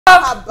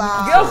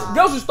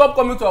Girls should stop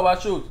coming to our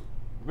shows.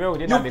 Well,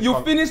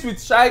 you finished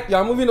with Shy, you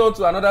are moving on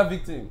to another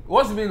victim.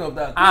 What's the meaning of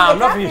that? I'm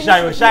not finished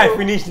Shy. Shy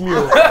finished me.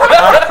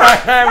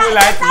 I will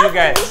lie to you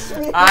guys.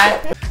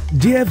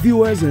 Dear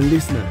viewers and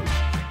listeners,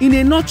 In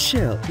a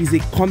Nutshell is a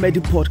comedy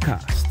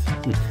podcast.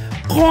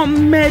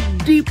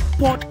 Comedy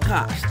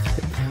podcast.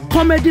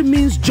 Comedy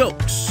means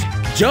jokes.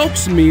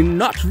 Jokes mean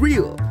not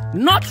real.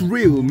 Not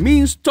real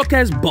means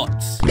talkers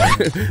butts.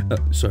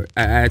 Sorry,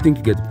 I think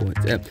you get the point.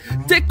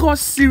 Take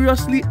us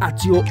seriously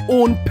at your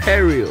own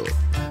peril.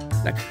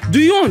 Like, do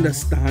you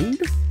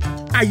understand?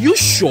 Are you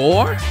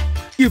sure?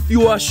 If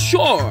you are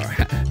sure,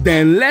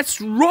 then let's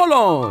roll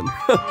on.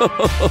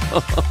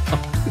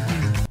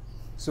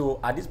 So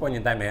at this point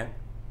in time, man.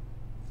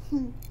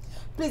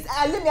 Please,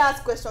 let me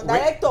ask a question.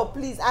 Director,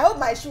 please. I hope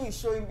my shoe is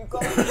showing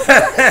because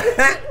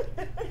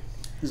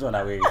This one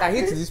away. I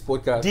hate this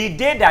podcast. The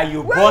day that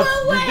you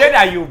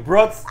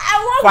brought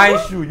fine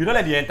shoe, you don't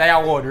let the entire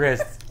world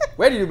rest.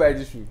 Where did you buy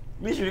this shoe?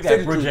 Me should look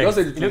like project. Don't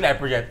say the truth. You look like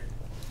project.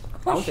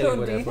 I won't tell you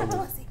what I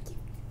promised.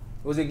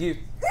 It was a gift.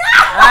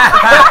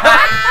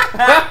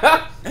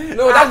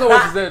 No, that's not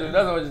what she said.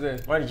 That's not what she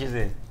said. What did she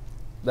say?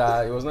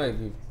 That it was not a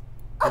gift.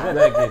 It's not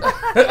a gift.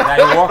 That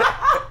you walk.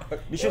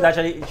 You should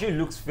actually. It should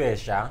looks fair,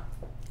 Sha.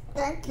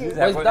 thank you.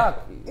 But it's dark.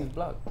 It's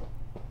black.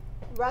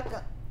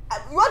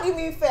 What do you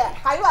mean fair?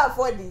 Can you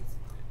afford it?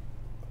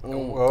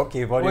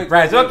 Okay, but the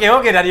price.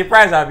 Okay, that the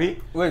price,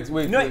 Abby. Wait.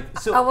 No,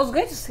 so I was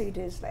going to say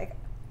this, like,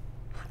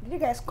 did you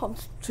guys come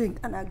to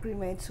an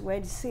agreement to wear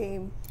the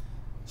same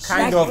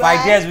kind of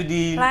ideas with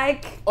the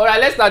Alright,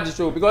 let's start the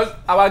show because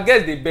our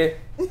guest they bear.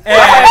 She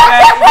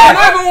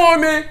don't even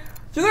want me.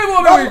 She don't even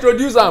want me to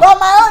introduce them. But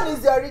my own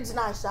is the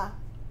original, Sha.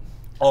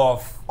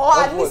 Of. Or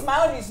at least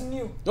my own is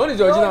new. Your own is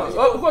the original.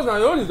 Of course, now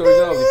your own is the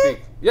original of the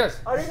fake.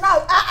 Yes.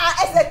 Original.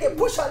 SK,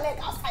 push your leg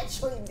outside,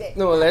 show him there.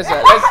 No, let's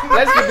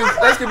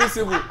keep it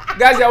simple.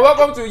 Guys, you're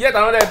welcome to yet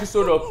another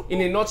episode of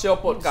In a Nutshell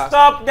podcast.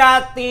 Stop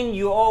that thing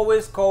you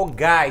always call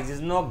guys.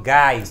 It's not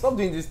guys. Stop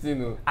doing this thing,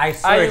 no. I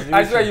swear.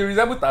 I swear you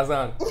resemble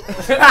Tarzan.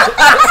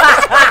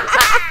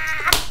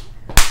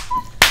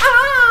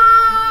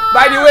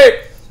 By the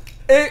way,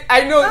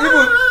 I know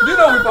even do you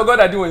know we forgot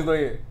that D1 is not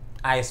here.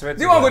 I swear to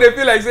D1 God. go dey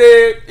feel like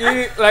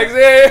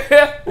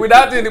say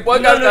without in the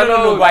podcast.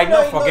 No, but I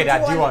don't forget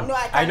that D1. No,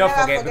 I don't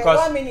forget because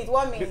 1 minute.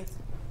 1 minute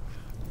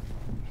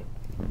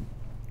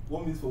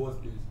for what,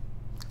 please?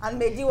 And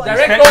may D1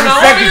 Director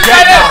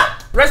now.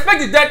 Respect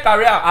the dead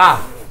career.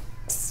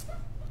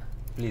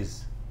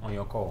 Please, on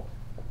your call.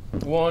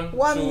 1 2,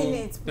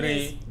 minute, 3,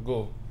 please.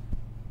 go.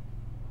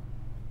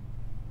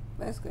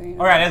 Let's go.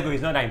 Alright, let's go.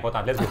 It's not that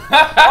important. Let's go.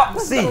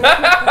 See,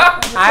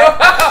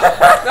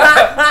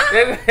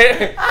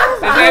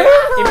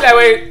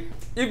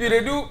 if you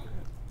dey do,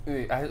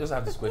 I just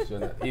have this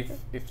question. If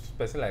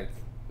person like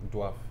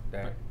dwarf,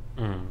 right?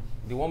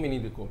 The 1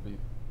 minute they complete.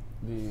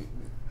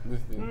 This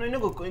thing. No, you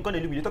go. You gonna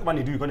look me. You talk about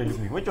the do. You gonna look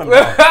me. Which one?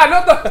 I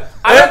don't talk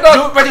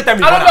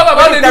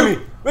about the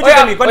do. Wait,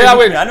 tell me.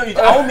 I know you.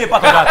 I won't be a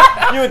part of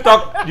that. You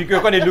talk. You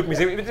gonna look me.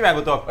 Say, which time I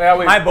go talk?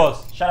 My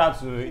boss. Shout out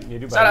to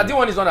Nedu. Shout out.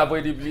 D1 is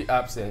unavoidably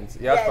absent.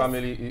 He has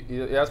family. He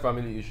has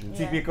family issues.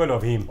 Typical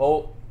of him.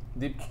 Oh,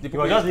 the He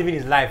people was just living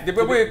his life. the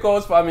people he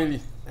calls family.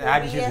 I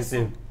had issues the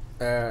same.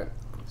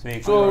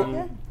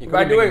 So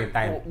by the way,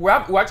 we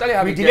actually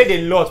have. We delayed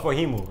a lot for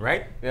him,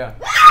 right? Yeah.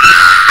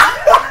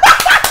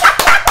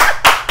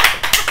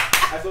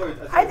 I saw it.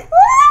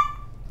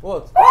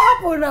 What? What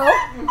happened now?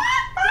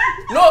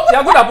 No, you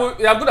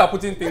are good at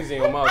putting things in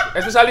your mouth,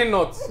 especially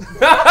nuts.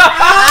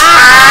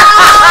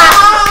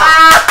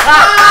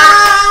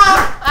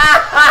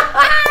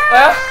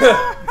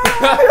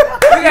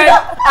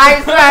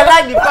 I swear I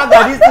like the fact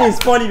that this thing is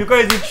funny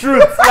because it's the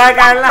truth. Like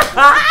I like.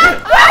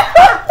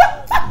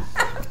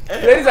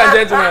 Ladies and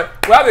gentlemen,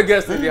 we have a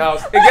guest in the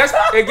house.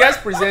 A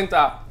guest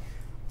presenter.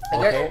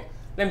 Okay.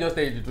 Let me just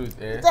tell you the truth.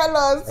 Tell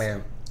us.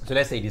 So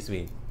let's say it this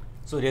way.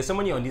 So there's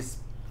somebody on this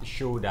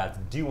show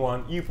that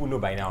D1, you people know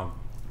by now,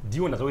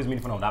 D1 has always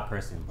made fun of that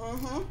person.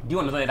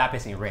 D1 doesn't let that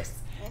person rest.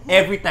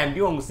 Every time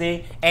D1 will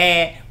say,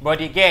 but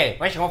the girl,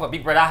 when she went for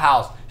Big Brother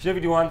house, she don't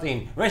do one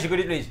thing. When she go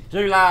to this place, she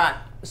do like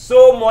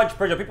so much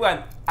pressure. People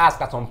can ask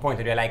at some point,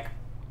 and they're like,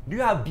 do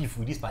you have beef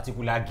with this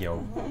particular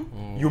girl?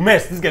 You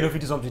mess, this girl don't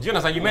fit do something. Do you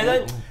understand? You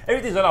mess,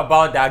 everything's all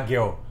about that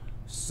girl.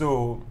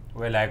 So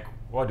we're like,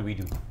 what do we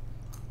do?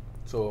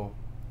 So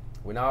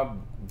we now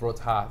brought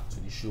her to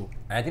the show.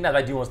 And I think that's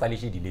why D1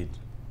 stylishly delayed.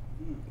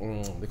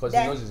 Because he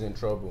knows he's in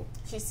trouble.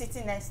 She's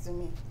sitting next to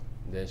me.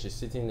 Then she's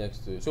sitting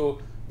next to you. So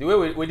the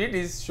way we did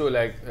this show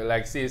like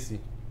CAC.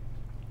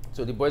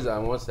 So the boys are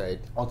on one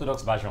side.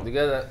 Orthodox version. The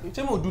girls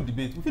are, we'll do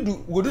debate.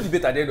 We'll do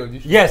debate at the end of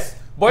this show. Yes.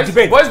 Boys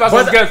debate. Boys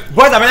versus girls.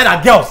 Boys are better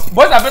than girls.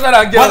 Boys are better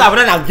than girls. Boys are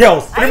better than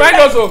girls. Remind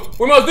us,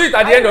 we must do it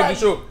at the end of the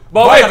show.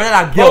 But Boys wait, are better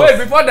than but girls. wait,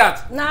 before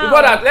that, No.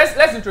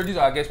 let's introduce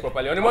our guest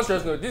properly. On the most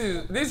serious note,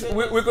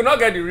 we could not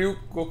get the real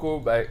Koko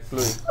by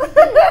Khloe.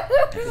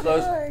 Because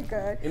Oh my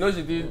God. you know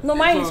she did. No,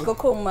 mine is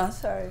Koko ma.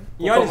 Sorry.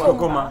 Your own is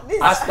Koko ma.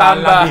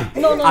 Astamba.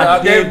 No.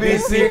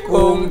 Agebisi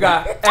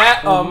Konga.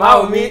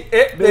 Maumi.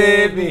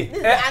 Baby.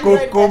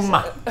 Koko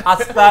ma.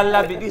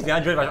 Astalabi. This is the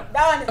Android version.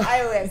 That one is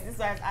iOS. This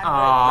one is Android.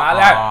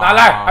 I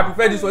lie. I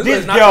prefer this one. This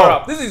is girl.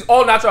 natural. This is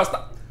all natural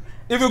stuff.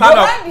 If you Stand go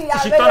up.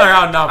 She turn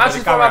around now and for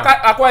she's the from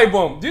camera. Akwa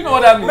Ibom. Do you know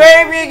what that means?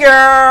 Baby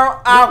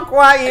girl,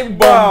 Akwa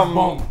Ibom.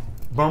 Bum.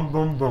 Bum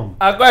bum bum.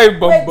 Akwa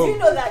Ibom. Wait, do you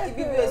know that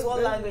Ibibio is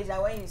one language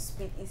that when you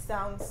speak, it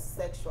sounds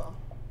sexual?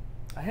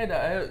 I heard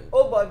that.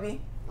 Oh,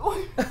 Bobby.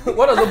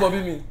 What does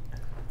Bobby mean?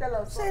 Tell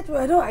us. Say it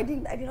well. No, I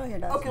did not hear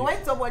that. Okay,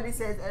 when somebody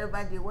says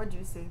everybody, what do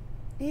you say?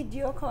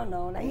 Idioko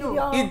now. Like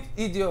No.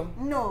 Idiom.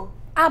 No.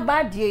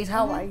 Abadie is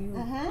how are you?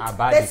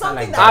 Abadi, There's sound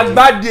like something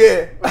that.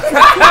 Agbadie.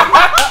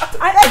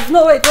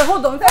 No, wait,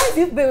 hold on.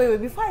 Wait.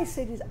 Before I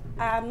say this,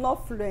 I am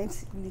not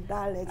fluent in the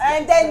dialect.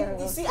 And then,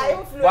 you see, are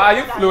you fluent? Why are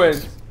you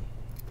fluent?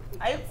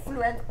 Are you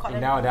fluent?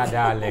 In that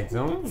dialect,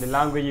 the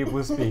language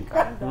you speak.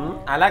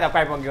 I like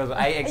Akwa Ibom girls.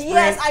 I experienced.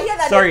 Yes, I hear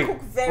that Sorry, they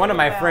cook very one of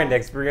my well. friends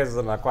experienced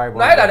on Akwa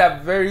Ibom. I heard that they're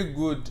very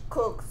good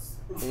Cooks.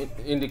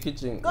 in the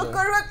kitchen. Yeah. Cook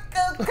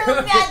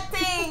that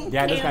thing.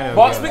 Yeah, those kind of.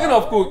 But girls. speaking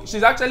of cook,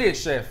 she's actually a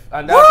chef,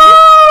 and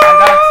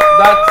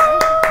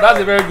that's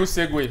a very good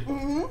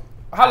segue.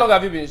 How long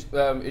have you been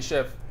a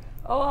chef?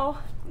 Oh,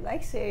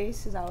 like say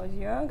since I was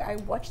young, I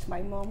watched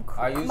my mom cook.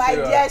 Are you My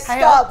serious? dear,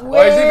 stop.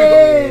 Or is it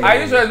because, are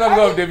you sure it's not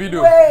because of the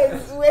video?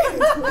 Wait.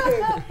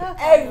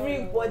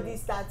 Everybody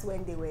starts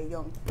when they were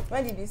young.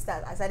 When did you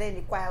start? I started in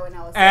the choir when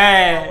I was 7,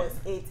 I was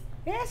 8.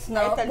 Yes, I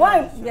no. tell you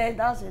Why? the truth. Yeah,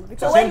 that's it. So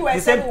Because when you were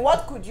the same- 7,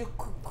 what could you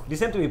cook? The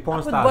same to be porn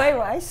I put stars. boiled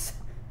rice.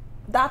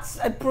 That's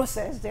a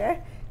process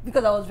there.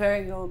 Because I was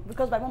very young.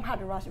 Because my mom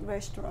had a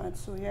restaurant,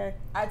 so yeah.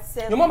 At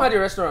 7. Your mom had a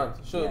restaurant,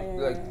 so Yeah.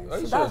 like, are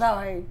you So sure? that's how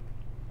I.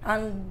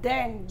 And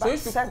then So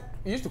you back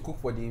used to cook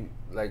for the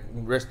like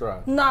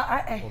restaurant. No,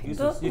 I You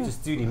don't. used to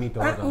steal the meat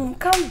or what? Calm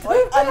Or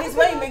down. at least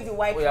when you make the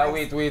white Oh, yeah,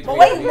 rice. wait. But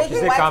when you make She the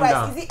said white calm rice,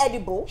 down. is it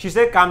edible? She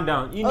said, "Calm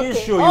down. In this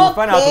Okay. show, you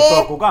find out to Okay.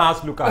 talk. Go and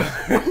ask Lucas.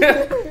 You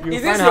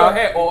Is find this your out-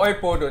 hair or oil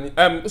poured on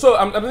it? So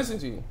I'm listening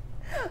to you.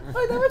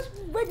 Where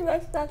do I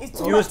start? It's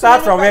too You much-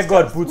 start too from many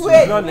where God questions. puts you,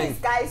 Wait, not please,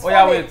 the- guys. Oh,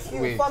 yeah, form a wait.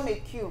 queue. Form a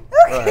queue.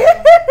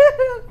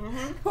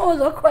 What was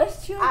the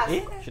question? Ask.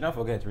 Should not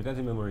forget. Return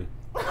to memory.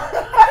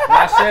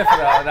 That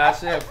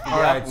chef.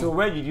 All right. So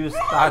where did you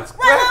start?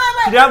 Wait.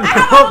 She didn't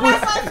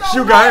put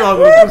sugar in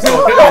or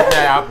something.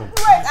 Yeah, happen.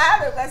 Wait, I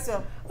have a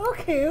question.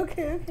 Okay.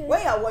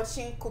 When you're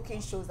watching cooking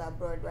shows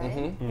abroad,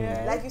 right?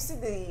 Yeah. Like you see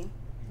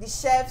the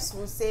chefs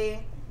will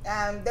say,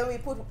 then we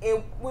put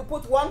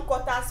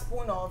 1/4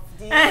 spoon of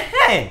this.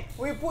 Hey.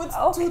 We put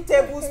Okay. 2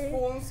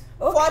 tablespoons,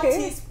 4 Okay.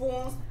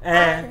 teaspoons,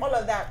 and all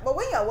of that. But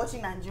when you are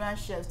watching Nigerian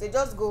chefs, they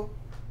just go,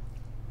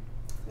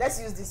 let's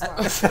use this one.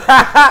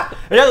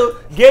 Just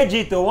gauge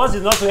it. Once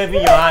it's not so heavy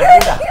in your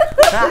hand. do that.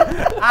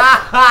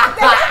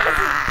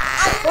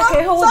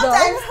 Okay, hold on.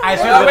 Sometimes I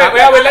swear.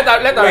 Wait. Let her.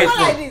 it's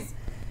not like this.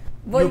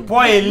 You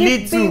pour a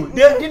little.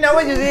 Do you know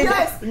what you say?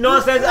 Yes.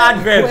 Nonsense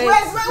advert. Wait, A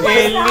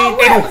wait,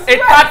 little. A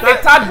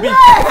tad bit.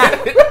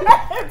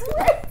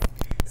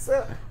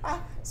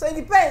 So it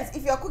depends.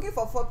 If you're cooking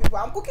for 4 people,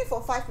 I'm cooking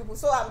for 5 people,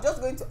 so I'm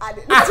just going to add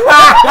it. What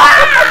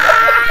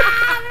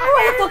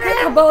are you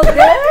talking about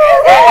there?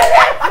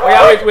 Oh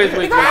yeah,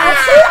 wait.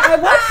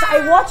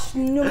 I watch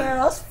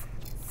numerous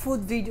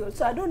food videos,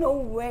 so I don't know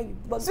where.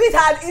 But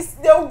Sweetheart,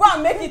 they will go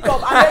and make it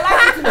up and they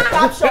like it in the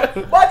caption.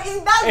 But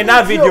in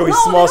that video, it's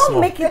no, small. they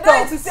don't make they it don't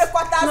up. need to say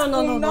quarter No.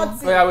 spoon,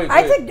 nothing. Oh yeah, wait.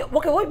 I think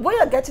what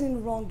you're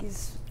getting wrong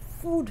is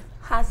food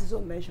has its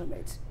own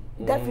measurement.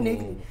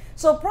 Definitely.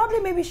 So probably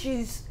maybe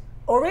she's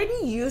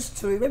already used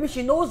to it. Maybe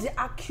she knows the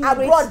accurate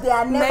Abroad, they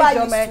are never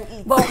used measurement. to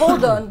it. But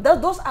hold on,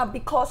 those are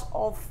because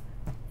of,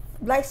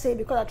 like say,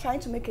 because they're trying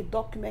to make a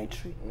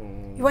documentary.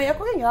 When you're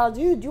cooking your house,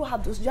 do you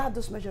have those? Do you have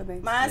those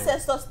measurements? My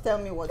ancestors tell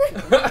me what to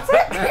do.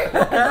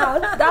 Now,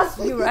 that's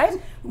you, right?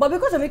 But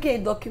because you're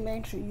making a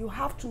documentary, you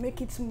have to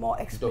make it more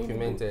explainable.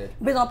 Documented.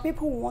 Based on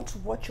people who want to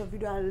watch your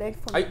video and learn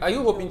from. Are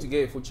you hoping to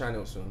get a food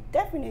channel soon?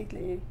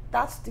 Definitely,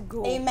 that's the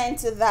goal. Amen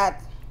to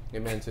that.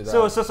 Amen to that.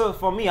 So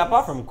for me,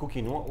 apart from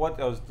cooking, what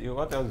else do you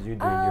do in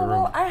your room?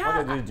 well,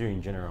 What do you do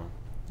in general?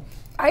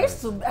 I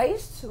was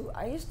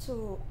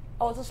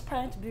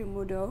aspiring to be a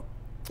model.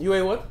 You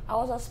were what? I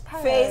was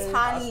aspiring. Face,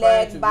 hand,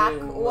 Aspire to leg, back. be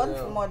a What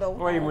model. model?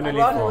 What are you modeling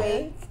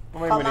Runway,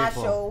 What are you modeling for?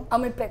 commercial.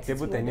 I'm a petite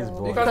Table tennis model.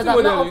 ball. You Because can Because still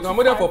I'm not model. up You to can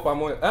model for five.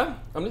 palm oil. Huh?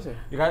 I'm listening.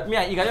 You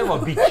can do for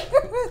beach.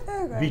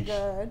 Oh my Beach.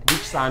 God. Beach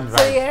sand So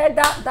right. yeah,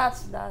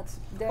 that's that.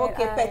 Then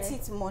Okay, I-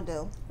 petite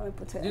model. I'm a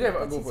petite- Did you ever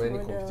go petite for any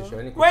model. competition?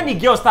 Any When the competition?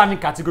 girls start in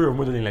category of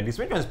modeling like this,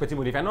 when you're expecting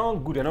model, if you're not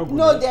good, you're not good.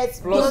 No, there's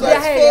Plus no, size.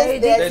 there's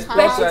face, There's there's plus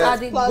hand, size.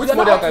 there's plus Which size.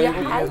 model can you Your be?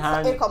 height, There's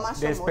hand, a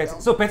commercial there's model.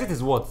 petite. So petite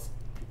is what?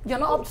 You're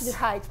not up to the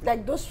height,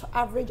 like those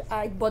average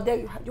height, but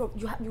then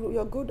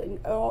you're good in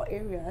all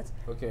areas.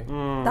 Okay.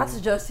 That's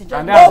just it. And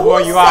Just- that's But who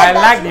what you said are. I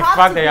that like you the have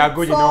fact to that be you are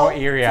good in tall all to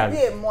areas.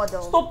 be a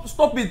model.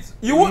 Stop it.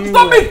 You-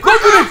 Stop it.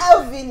 Don't do it.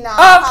 Elvina,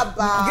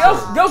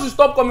 Haba. Girls should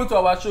stop coming to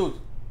our shows.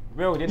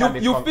 Well,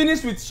 you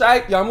finished with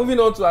Shy, you are moving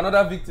on to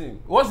another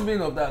victim. What's the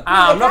meaning of that?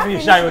 I'm not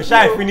finished Shy.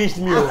 Shy finished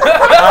me.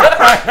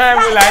 I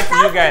will lie to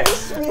you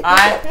guys.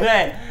 I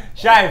swear,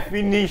 Shy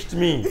finished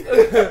me.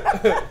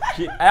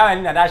 I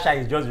think that Shy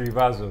is just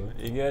reversal.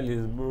 The girl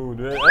is bold.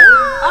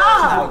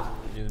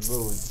 She's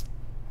bold.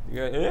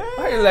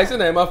 Why you like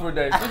saying I'm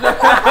hermaphrodite?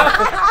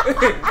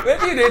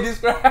 Maybe they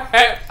describe.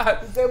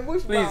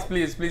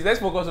 Please, let's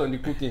focus on the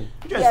cooking.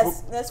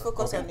 Yes, let's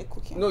focus on the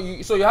cooking.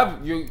 No, so you have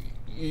you.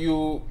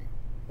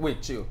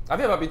 Wait, chill. Have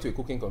you ever been to a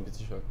cooking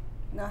competition?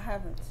 No, I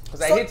haven't. Because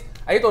so,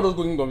 I hate all those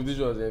cooking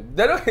competitions.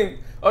 They don't.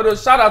 Although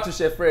shout out to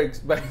Chef Rex,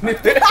 but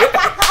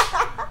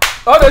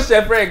all those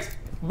Chef Rex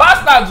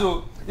bastards.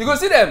 You go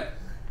see them.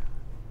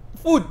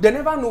 Food, they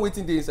never know what's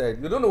in the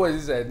inside. They don't know what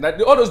is inside. Like,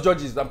 all those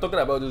judges, I'm talking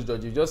about those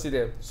judges. You just see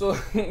them. So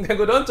they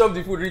go, don't chop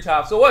the food, reach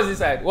half. So what's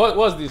inside?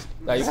 What's this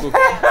that you cook?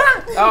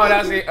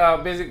 That's it.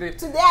 Basically.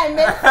 Today I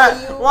made for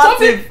you.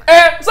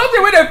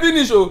 Something when they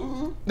finish.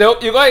 You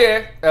got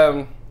here.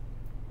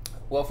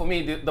 Well, for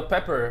me, the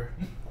pepper.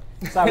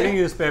 So I didn't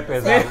use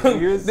peppers.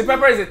 The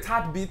pepper is a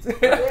tad bit.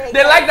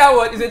 They like that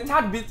one. It's a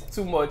tad bit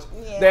too much.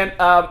 Yeah. Then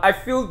I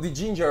feel the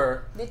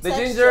ginger. The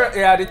ginger,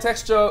 yeah, the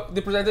texture,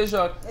 the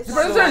presentation. The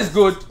presentation is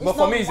good, but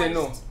for me, it's a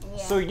no.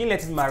 Yeah. So you didn't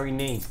let it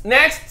marinate.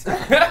 Next.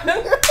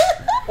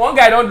 One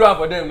guy don't do it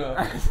for them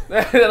now.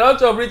 They don't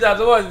chop Richard.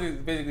 So what is this?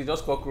 Basically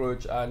just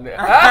cockroach and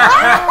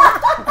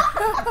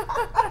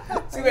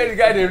see where the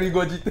guy they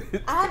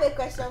regurgitate. I have a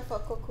question for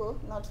Koko,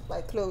 not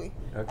by Khloe.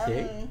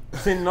 Okay.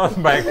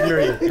 Not by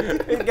Khloe.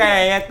 This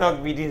guy here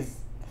talk with this.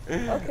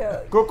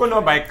 Okay. Koko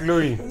not by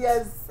Khloe.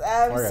 Yes.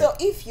 Right. So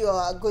if you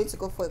are going to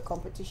go for a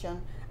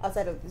competition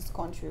outside of this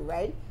country,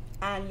 right,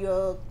 and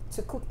you're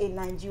to cook a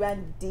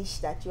Nigerian dish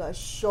that you are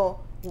sure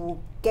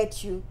will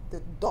get you the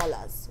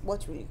dollars,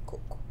 what will you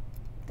cook?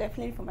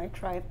 Definitely for my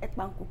tribe,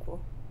 Ekman Koko.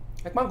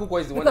 Ekman Koko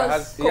is the one that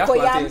has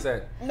plantain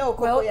inside. No,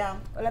 Koko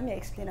yam. Well, let me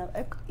explain.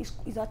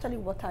 It's actually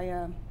water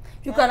yam.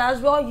 You can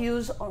as well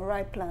use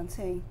unripe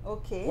plantain.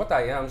 Okay. What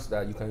are yams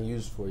that you can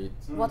use for it?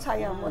 Water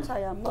yam,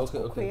 not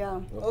Koko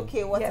yam.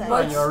 Okay, water yam.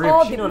 But your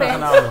rib, she don't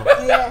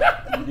understand.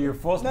 Yeah. You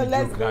force the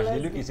joke that she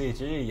look and say,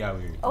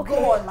 okay.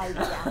 Go on, my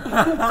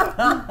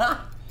dear.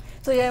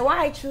 So yeah, why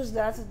I choose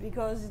that is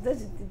because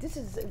this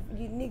is a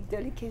unique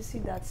delicacy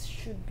that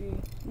should be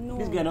known.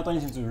 This girl not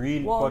turning into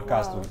real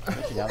podcast.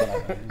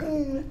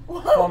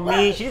 For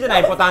me, she's an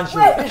important show.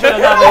 This show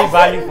doesn't have any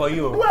value for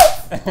you.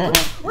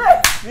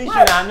 This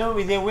show, I know,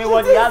 is a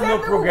wayward. It has no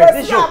progress.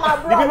 This show,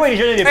 the people in the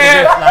show, they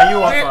progress. Now you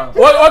want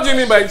one. What do you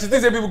mean by she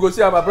thinks people go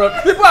see I'm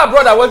abroad? People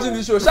abroad are watching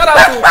this show. Shout out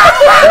to.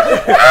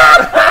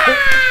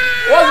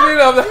 What's the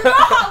meaning of that? You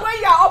know when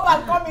you're up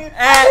and coming,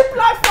 any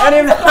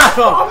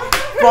platform.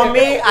 For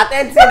me, at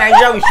NT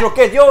Nigeria, we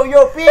showcase. Yo,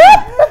 P.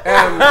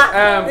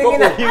 Koko,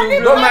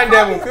 don't mind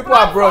them. People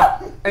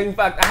abroad. And in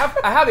fact,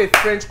 I have a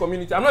French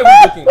community. I'm not even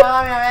joking.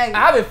 I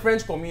have a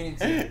French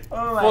community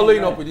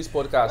following up with this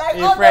podcast. Like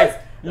in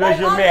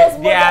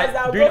French, they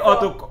are doing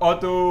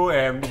auto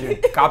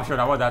caption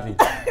about that thing.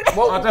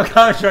 Auto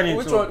caption.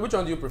 Which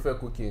one do you prefer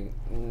cooking?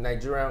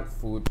 Nigerian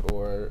food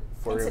or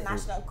foreign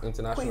food?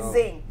 International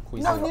cuisine.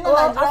 No, you know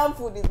Nigerian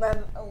food is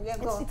bad.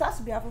 It has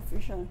to be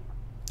Afrofusion.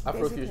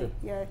 Afrofusion.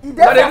 Yeah.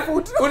 That's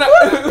food. That's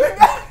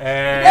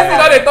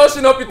not a touch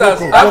Shino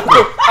Peters.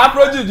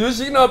 Afro juju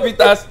Shino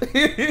Peters.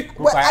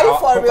 Wait, are you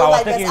for real? I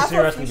was taking it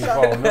seriously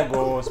before. No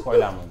go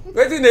spoiler man.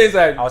 What's in the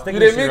inside? I was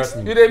taking it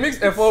seriously. You mix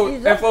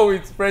F4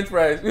 with French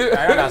fries.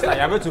 I understand.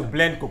 You're going to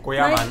blend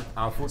cocoyam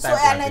and full time.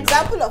 So an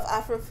example of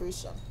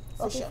Afrofusion.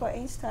 Okay, for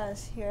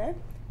instance, here.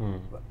 When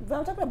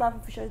I'm talking about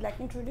Afrofusion, it's like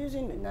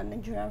introducing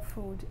Nigerian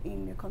food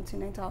in a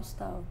continental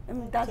style. I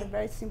mean, that's a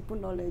very simple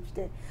knowledge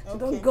there. So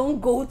don't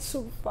go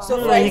too far. So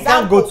no, you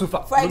can't go too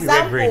far. For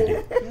example,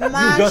 you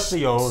just say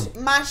your own.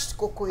 Mashed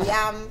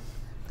cocoyam.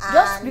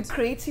 Just be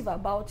creative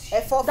about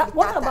that.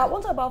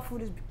 What about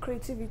food is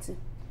creativity.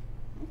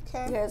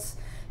 Okay. Yes.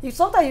 I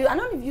don't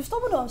know if you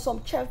stumbled on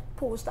some chef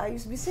post. I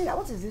used to be saying that.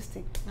 What is this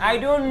thing? I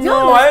don't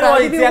know. I don't know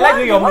what it is. I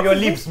like your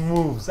lips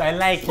moves. I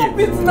like Stop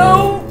it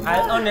now.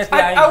 Honestly,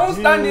 I won't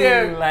stand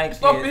here. Like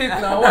Stop it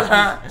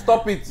now.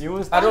 Stop it.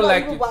 I don't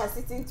like it. We are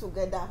sitting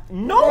together.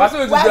 No. We are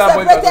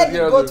separated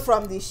the goat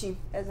from the sheep.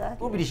 Exactly.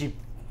 Who be the sheep?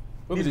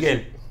 This girl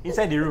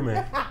inside the room,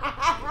 eh?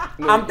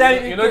 No, I'm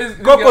telling you, this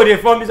Koko they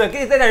form this one.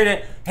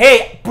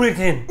 Hey, put it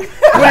in. Put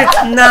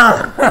it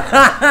now.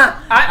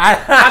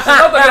 She's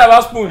not talking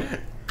about spoon.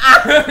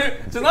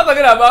 She's not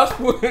talking about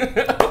spoon.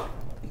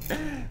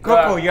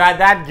 Koko, you are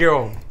that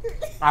girl.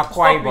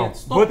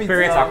 Both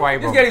parents are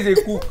This girl is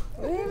a cook.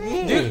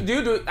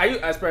 Really? Are you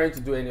aspiring to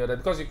do any other?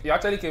 Because you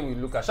actually came with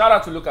Lucas. Shout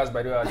out to Lucas,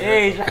 by the way.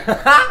 Hey.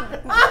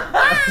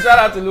 Shout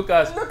out to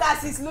Lucas.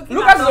 Lucas is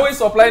always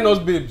supplying us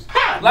babes.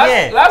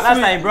 Last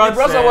week, he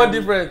brought someone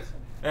different.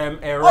 You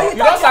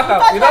don't sack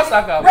her. You don't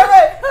sack her.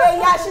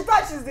 Yeah, she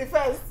thought she's the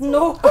first.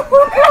 No.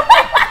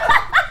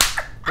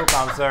 Look,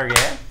 I'm sorry,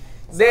 eh?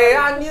 They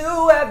are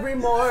new every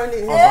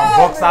morning.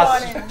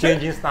 Boxers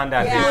changing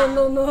standards. Yeah.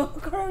 No.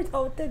 Correct,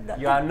 I'll take that.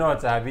 You are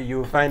not, Abby.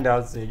 You'll find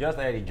out. So you just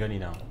started the journey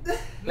now.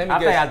 Let me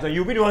After guess.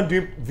 you'll be the one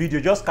doing video,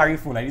 just carry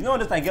phone. Like, you don't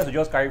understand, girls to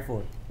just carry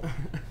phone.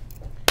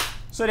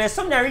 So there's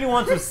something I really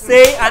want to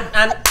say, and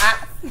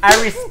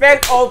I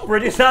respect all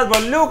producers,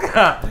 but look.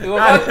 You will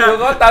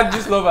not tag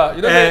this lover.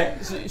 You know,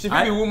 she be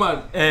a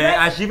woman.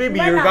 And she may be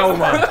Yoruba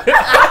woman.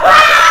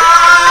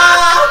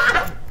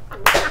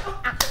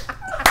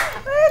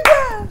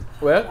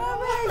 Well,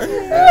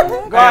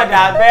 God,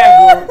 I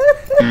beg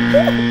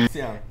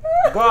you.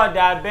 God,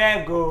 I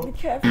beg you. Be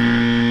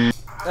careful.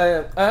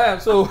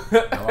 so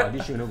Wow,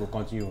 this show no go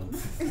continue.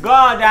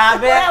 God, I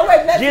beg.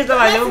 Wait, Jesus,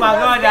 my woman,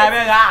 God, I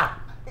beg.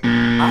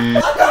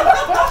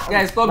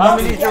 guys, stop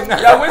Family doing joke. it.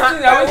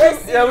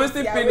 You're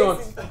wasting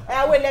peanuts.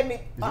 Wait, let me.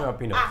 It's not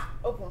peanuts.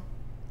 Open.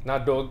 Now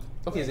dog.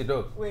 Okay, it's a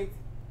dog. Wait.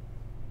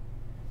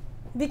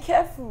 Be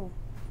careful.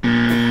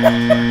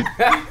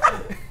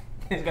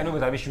 This guy no go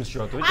have shoes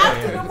short. I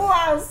have to remove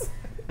hands.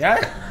 Yeah?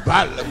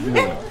 By the Who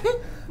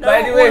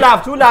way,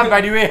 laughed? Who laughed,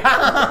 by the way?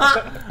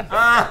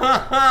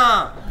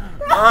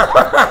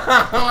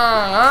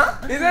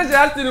 he said she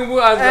has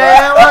Tinubu as Eh,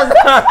 well. what's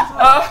that?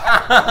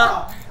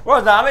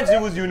 What's that? How many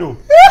Tinubus do you know?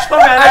 Show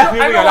me another I Tinubu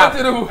know you what laugh.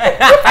 Tinubu.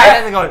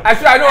 Let's go.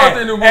 Actually, I know what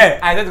Tinubu.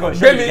 I let's go.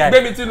 Show me the guy.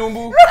 Baby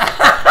Tinubu.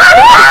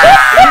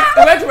 He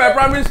went to my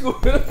primary school.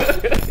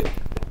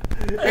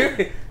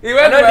 He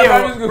went to my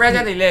primary school.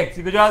 President-elect.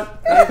 You could just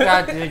take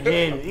that to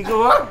jail. You go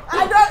what?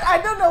 I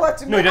don't know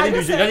what you No, mean.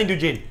 he doesn't do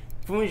jail.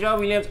 Funchal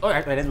Williams. All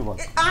right, let's move on.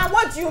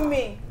 What do you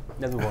mean?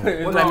 Let's move on. No.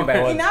 What do I mean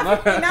by what? In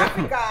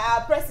Africa,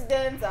 our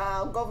presidents,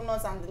 our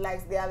governors, and the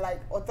likes, they are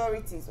like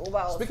authorities over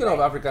us. Speaking of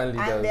African and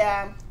leaders, they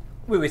are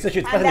Wait, so she's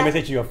And passing the they're-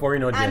 message to your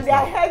foreign audience and they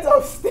are now. heads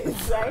of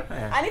states, right?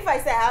 Yeah. And if I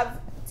say I have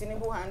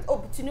Tinubu hands,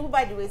 Tinubu,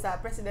 by the way, is our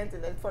president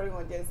in the foreign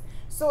audience.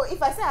 So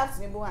if I say I have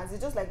Tinubu hands,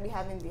 it's just like me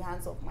having the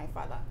hands of my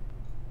father.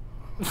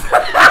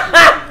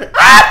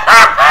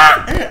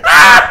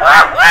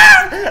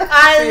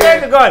 I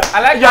swear to God, I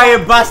like you are a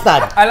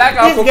bastard. I like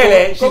how this Koko,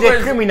 girl, she's Koko a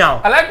is-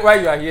 criminal. I like why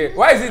you are here.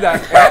 Why is it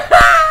that?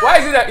 Why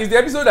is it that it's the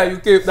episode that you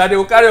came that they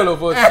will carry all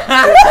of us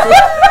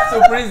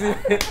to prison?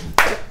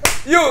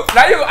 you,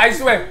 I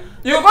swear.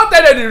 You can't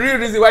tell them the real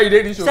reason why you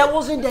did this show. That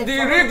wasn't there.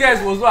 The real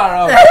guest was not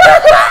around.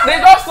 They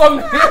just saw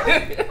me.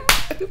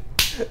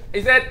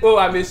 He said, "Oh,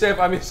 I'm a chef.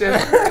 I'm a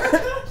chef."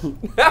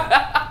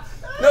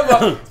 No,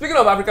 but speaking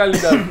of African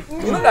leaders,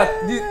 you know that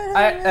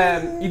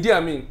Idi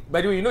Amin.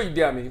 By the way, you know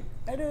Idi Amin,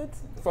 I don't.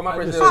 former I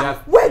president. just-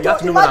 of Wait, You have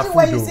to know imagine what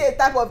when food you though. say a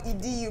type of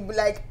Idi, you be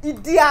like,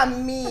 Idi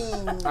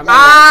Amin.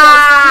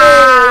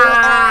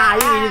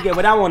 You really get,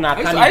 but that one I I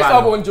used can't to have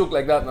even. one joke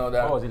like that now.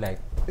 That What was it like?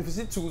 if you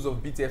see tools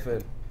of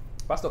BTFN,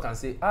 pastor can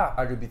say,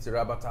 Arubiti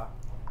Rabata.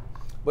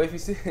 But if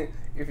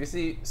you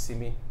see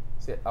Simi,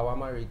 say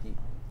Awama ready.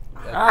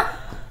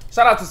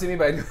 Shout out to Simi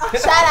by the way.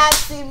 Shout out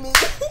to me.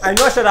 I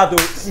know shout out to.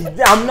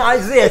 I'm not.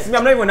 Yes,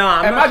 I'm not even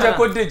now. I'm not.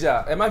 Emajeko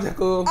Deja.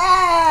 Emajeko.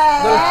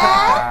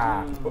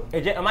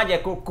 Imagine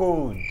cold.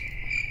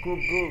 Koko.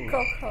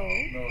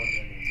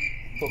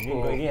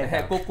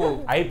 Koko.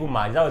 I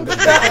Puma. That was the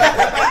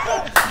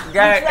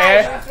Guy, We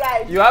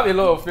tried. you have a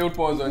lot of failed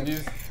puns on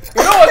this.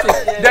 You know what?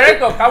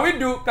 Director,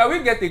 can we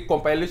get a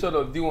compilation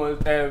of the ones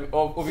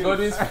of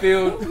Godwin's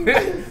failed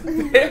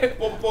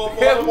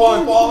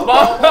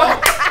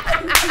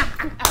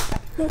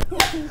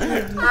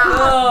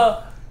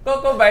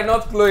Koko by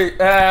not Khloe.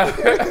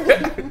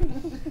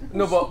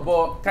 No,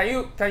 but can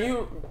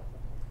you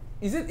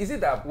is it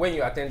that when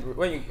you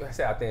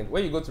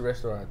go to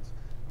restaurants,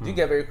 do you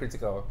get very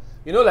critical?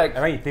 You know, like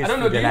When you taste I don't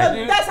know, food, do they you, like- do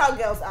you, That's how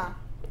girls are.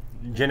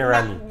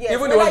 generally. Yes,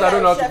 Even the ones that whether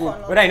don't know how you're to a chef cook. or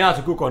not. Whether you know how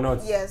to cook or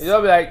not. Yes. you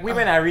just be like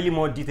Women are really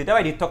more detailed. That's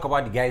why they talk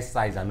about the guy's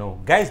size and all.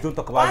 Guys don't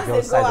talk about Once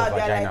girls' they go size out, of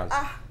they're vaginas.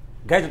 like,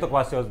 Guys don't talk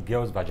about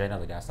girls'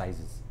 vaginas or their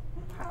sizes.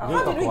 They don't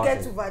how talk did we about get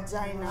it. to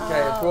vagina?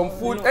 okay, from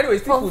food. Anyway,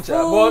 still From food, chat,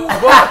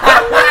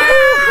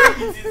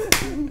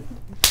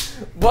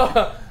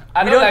 but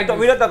I We don't don't, like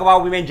we this. don't talk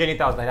about women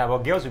genitals like that, but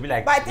girls will be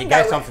like, But I the think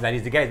guy's that something like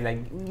this, the guy's like,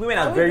 women Can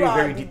are we very, do our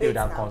very detailed debates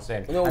and now?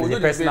 concerned. No, And we'll it's a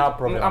do personal debate.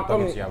 problem I'm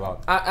talking to you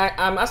about.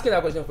 I'm asking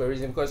that question for a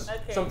reason because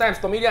Okay. sometimes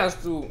comedians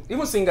too,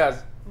 even singers.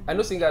 I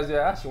know singers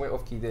there. She went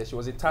off key there. She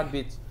was a tad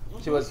bit.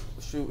 She went.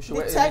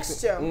 The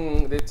texture.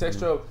 The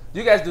texture. Do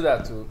you guys do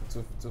that to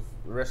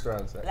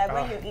restaurants? Like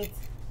when you eat.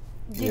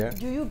 Yeah.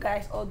 Do you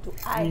guys or do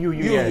I?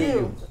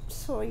 You.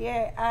 So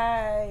yeah,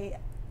 I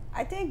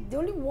think the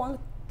only one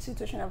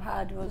situation I've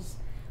had was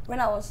when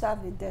I was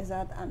served with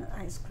dessert and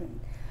ice cream,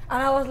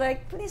 and I was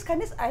like, please, can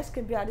this ice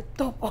cream be at the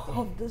top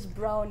of this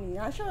brownie?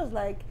 And she was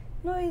like,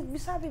 no, we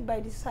serve it by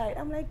the side.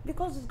 I'm like,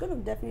 because it's going to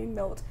definitely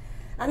melt.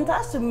 And it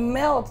has to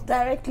melt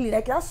directly,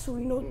 like that's the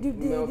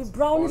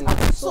brownies.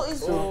 on- So it's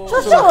so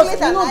so she was, chocolate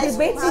and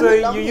debating. ice cream. So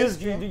Long you use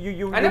history.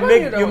 you I never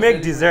knew that you was make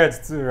a-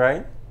 desserts too,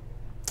 right?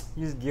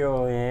 Use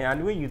girl,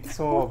 and the way you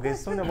talk, there's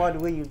something about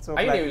the way you talk.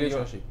 Are you in like a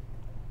relationship?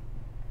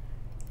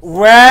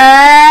 Well,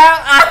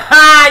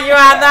 you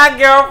are that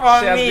girl She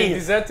for has me. been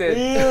deserted.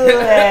 You,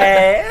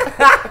 eh.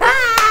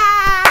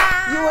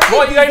 You will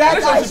you're in a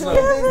That I relationship should now.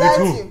 desert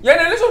who? you. You're in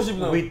a relationship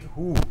now. With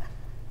who?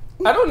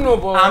 I don't know,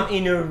 but I'm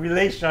in a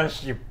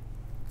relationship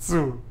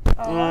too. she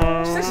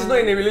said she's not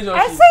in a relationship.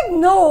 I said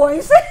no. I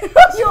said no.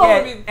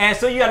 Yeah, and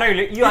so you are not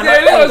you It's are a not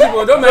relationship,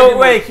 but don't So make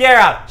wait, hear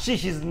out.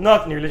 She's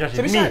not in a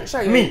relationship. Shabi,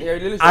 Sha, Me, you're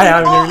in a relationship. I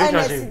am in All a honesty,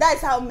 relationship.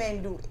 that's how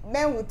men do.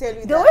 Men will tell you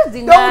They that. always They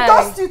deny.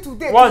 will toast you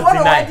today. What's You want a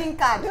deny? wedding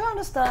card. Do you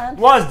understand?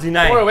 What's For a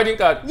denying? wedding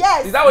card.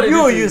 Yes. Is that what they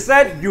did to You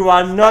said you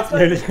are not in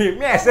a relationship.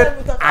 Me, I said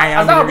I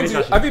Has am that in a happened to you?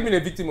 relationship. Have you been a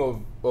victim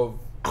of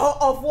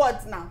Of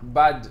what now?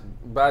 bad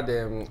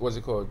what's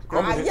it called?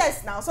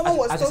 Yes, now someone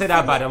was. As you said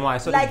that toasting bad, me, I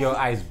saw like the girl he-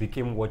 eyes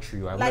became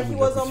watery. I Like he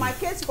was on my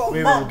case for We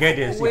will months. get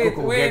there. See, Wait,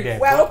 Koko will wait. get there.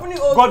 We're God- opening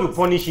old God will books.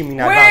 punish him in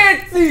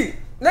advance. Wait, see.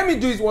 Let me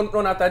do it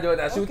one after the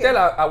other. She will Okay. tell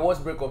her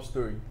worst breakup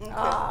story. This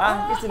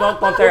is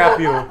not con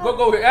therapy. Oh.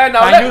 Go.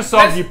 Now Can let's- you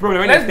solve let's- the problem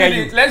when let's they tell be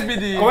you? the- Let's be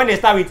the. But when they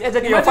start with, it's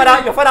okay, your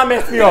Imagine- father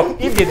messed me up.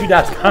 If they do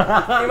that,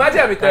 Imagine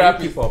I'm a Can you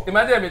therapist. keep up?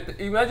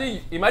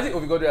 Imagine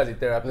Ovigodo as a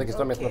therapist. like it's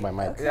not messing up my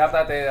mind.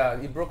 After telling her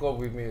he broke up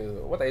with me.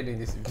 What are you doing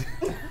this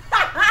evening?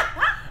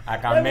 I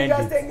can Let me mend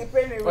just it. take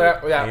the pain away.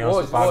 Oh, yeah. Yeah, What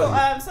was- super what was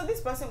valid. it? So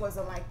this person was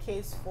on my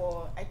case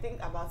for I think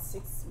about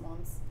 6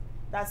 months.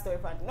 That's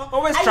terrifying. No,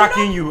 Always and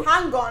tracking you. you.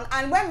 Hang on.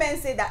 And when men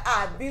say that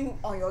I've been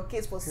on your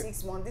case for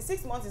 6 months, the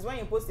 6 months is when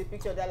you post a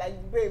picture. They're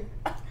like, babe,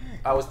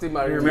 I was still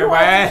married. You remember?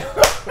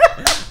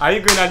 Are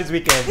you going out this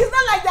weekend? it's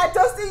not like they're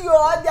toasting you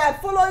or they're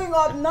following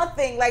up.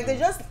 Nothing. Like they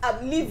just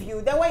leave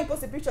you. Then when you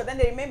post a picture, then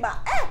they remember.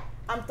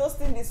 I'm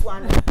toasting this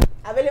one.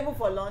 Available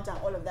for lunch and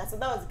all of that. So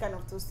that was the kind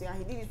of toasting, and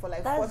he did it for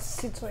like 4. That's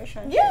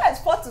situation.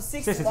 Yes, 4 to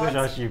 6 Say months.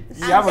 situationship. You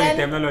And have all the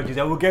then- terminologies.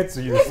 I will get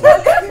to you.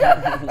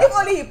 If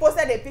only he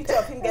posted a picture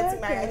of him getting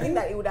married, I think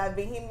that it would have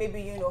been him.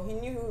 Maybe he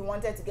knew who he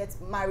wanted to get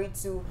married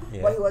to,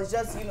 Yeah. but he was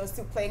just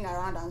still playing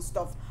around and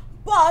stuff.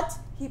 But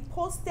he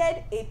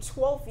posted a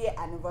 12-year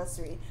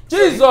anniversary.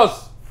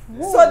 Jesus.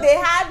 So they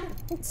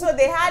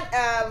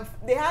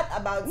had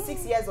about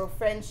 6 years of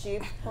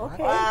friendship,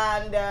 Okay.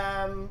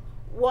 and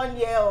 1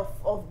 year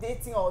of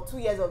dating or 2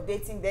 years of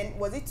dating. Then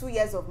was it 2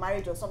 years of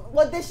marriage or something?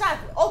 But they shot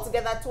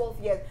altogether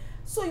 12 years.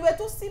 So you were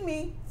toasting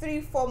me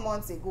 3-4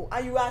 months ago,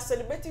 and you are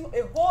celebrating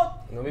a whole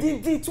No,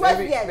 the 12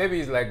 years.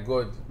 Maybe it's like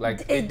God.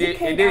 Like A a day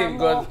decade in and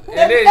God. more.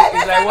 A day is like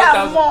decade and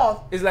 1,000.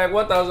 more. It's like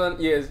 1,000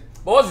 years.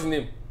 But what's his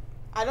name?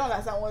 I don't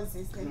understand what's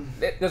his name.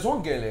 There's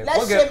one girl. Let's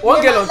One shape girl name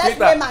on and- let's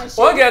Twitter. name and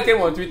One shape. girl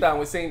came on Twitter and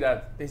was saying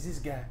that there's this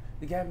guy.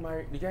 The guy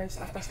married. The guy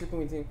after sleeping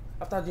with him,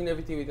 after doing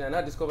everything with him, and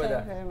I discovered Thank you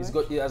that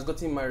very he has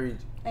gotten married,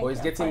 Thank or he's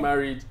you, getting fine.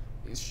 married.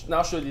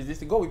 Now showed this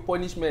thing. God will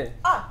punish men.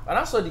 And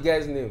I saw the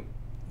guy's name.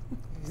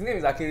 His name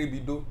is Akiri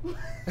Bido.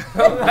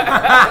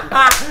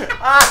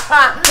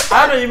 I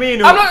don't know what you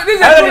mean. I'm not- this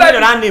is I don't true know life-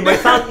 that name, but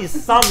it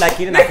sounds like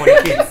it in a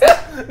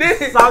fornicate.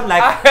 This Sound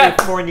like a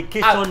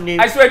fornication name.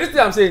 I swear, this thing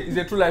I'm saying is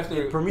a true life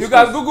story. You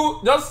promiscuous. can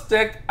Google, just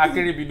check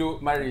Akiri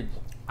Bido marriage.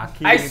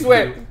 I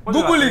swear,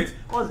 Google it.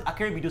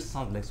 Akiri Bido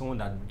sounds like someone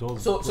that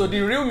does. So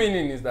the real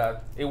meaning is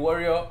that a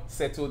warrior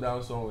settled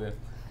down somewhere.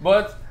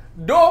 But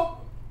though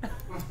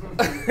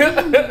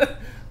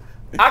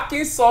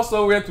Akin saw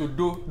somewhere to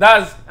do,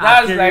 that's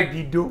Akiri like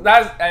Bido.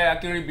 that's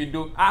Akiri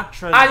Bido.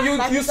 Actually,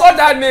 And you saw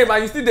that name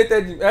and you still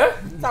dated him. Eh?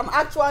 Some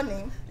actual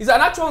name. It's an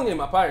actual name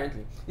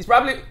apparently. It's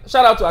probably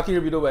shout out to Akiri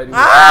Bido by the way.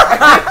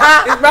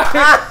 he's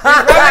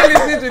probably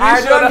listening to this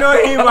I show. don't know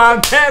him.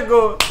 I'm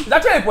Pego. He's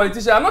actually a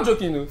politician. I'm not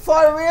joking. No.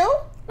 For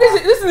real?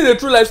 This is a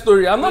true life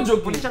story. I'm not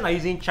joking. Politicians are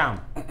using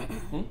charm.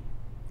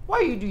 Why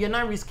you do? You're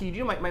not risky.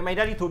 You know, my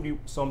daddy told you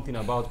something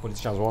about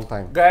politicians one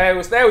time. Guy,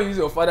 we start with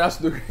using your father's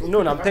story. No,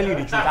 I'm telling you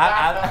the truth.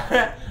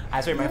 I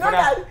swear, my You know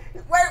father.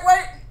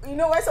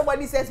 that when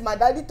somebody says my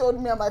daddy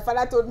told me and my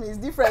father told me, it's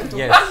different. too.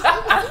 Yes.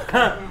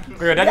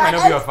 Your daddy might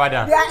not be your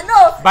father.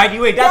 No. By the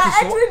way, They are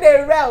that is entering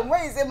the realm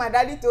when you say my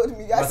daddy told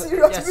me. You're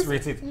serious. Yes,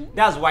 rate it.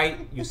 That's why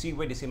you see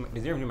where they say they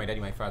don't even my daddy,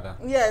 my father.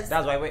 Yes.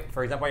 That's why,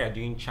 for example, you're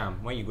doing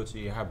charm. When you go to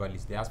your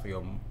herbalist, they ask for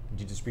your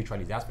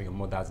spiritualist. They ask for your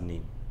mother's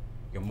name,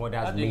 your How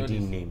mother's do you know maiden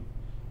this? name.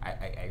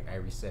 I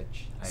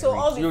research. I So read.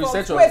 all the You forms,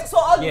 research on- wait, so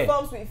all the Yeah.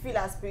 forms we feel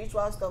are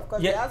spiritual stuff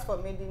because Yeah. they ask for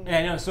maiden name.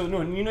 Yeah, no. So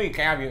no, you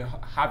can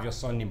have your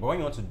son name, but when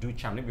you want to do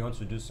charm, maybe you want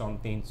to do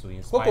something to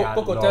inspire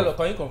Coco, love. tell us,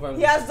 can you confirm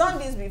He this? has done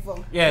this before.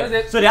 Yeah. Does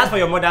it- So they ask for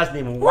your mother's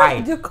name.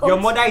 Why? do you Your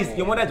come mother to is me?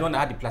 the one that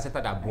had the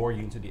placenta that bore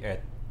you into the earth.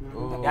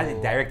 It has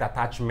a direct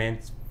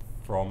attachment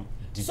from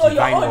the So your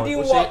divine own Lord.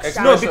 didn't Oshé, work.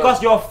 explain. No, Sure.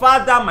 because your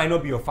father might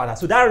not be your father.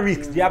 So that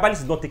risk, the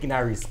herbalist is not taking that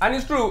risk. And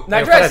it's true. Your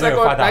Nigeria father is is not second.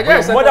 your father. Nigeria But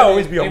is your mother second will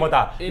always in- be your in-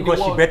 mother in because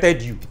the she world.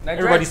 bettered you. Nigeria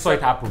Everybody is saw it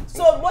second. happen.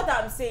 So what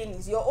I'm saying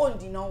is your own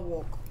did not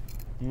work.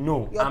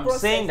 No, Your I'm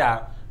process. saying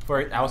that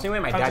I was saying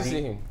when my Can't you see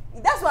daddy. him?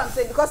 That's what I'm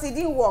saying because it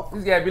didn't work.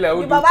 This guy be like, who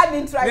The do? Baba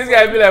didn't try. This to-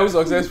 guy be like, who's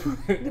successful?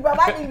 The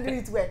Baba didn't do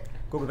it well.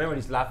 Coco, if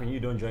anybody's laughing, you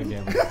don't join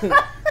them.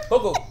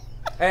 Coco,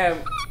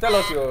 tell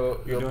us your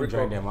You don't join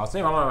breakup. them. I was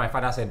saying what my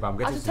father said, but I'm I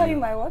getting should to tell you you.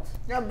 my what?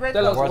 Your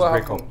breakup. Tell us Worst what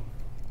breakup. happened.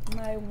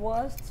 My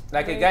worst.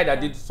 Like a guy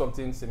that did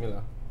something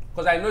similar.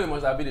 Because I know you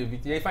must have been a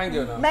victim. You're a fine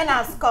girl now. Men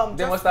has come.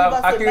 They Just must give have us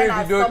a men Akiri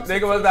has Bido. come They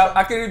must have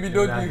Akiri You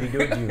Bido know, you. we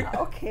don't do.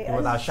 Okay. You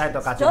must have shy talk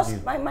it's attitude.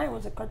 just my mind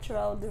was a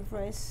cultural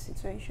difference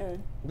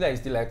situation. Like you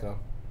still like her.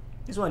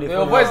 This one,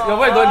 Your voice don't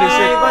dey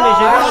shake.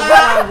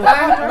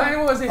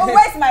 Oh,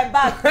 where's my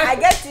bag? I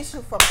get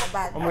tissue from my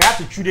bag. We have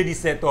to Chude this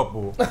setup,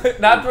 oh.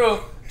 That's true.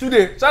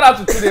 Today, shout out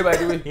to Today, by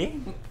the way. Eh?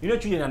 You know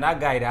Chude and that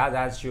guy that has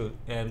that show,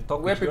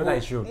 talk Where with you, people-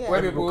 that show, Yeah.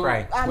 where people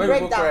cry. And Where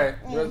break people down. cry.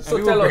 Mm. So And tell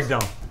people us. break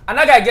down. And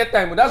that guy get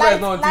time, but that's why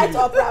it's not on Light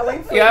TV. Oprah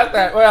Winfrey. He has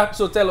time. Oh yeah.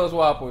 So tell us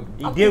what happened.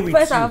 He deal with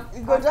First, you.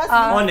 You go just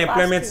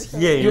Unemployment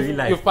here in real You've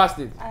life. passed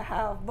it. I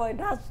have, but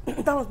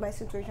that was my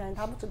situation. It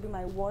happened to be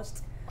my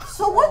worst.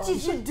 So what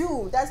did you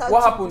do? That's how What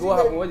you happened? do What it.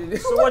 happened? What did you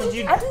do? So what did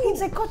you I think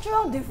it's a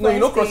cultural difference. No, you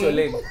don't cross your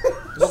leg. thing.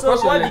 Don't So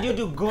cross your what leg. did you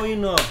do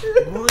growing up?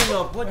 Growing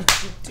up, what did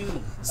you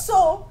do?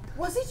 So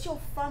was it your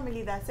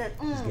family that said,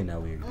 It's getting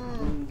away.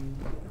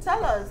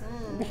 tell us?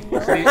 She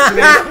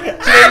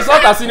dey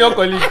insult her senior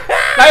colleague.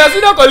 Now your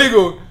senior colleague,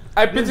 oh,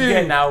 I It's pity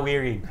getting you. now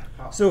wearing.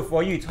 So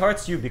for you, it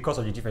hurts you because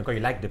of the difference. Because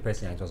you like the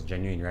person and it was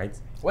genuine, right?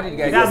 What did you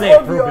guys That's do?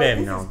 not a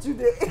problem now.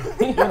 Today.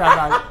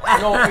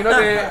 No, you know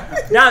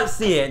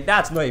the.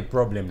 That's not a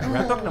problem. Now.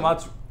 We're talking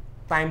about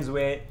times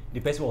where the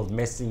person was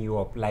messing you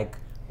up, like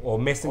or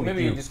messing Or with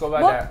maybe you you. discover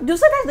But that. you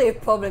said that's not a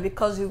problem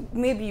because you've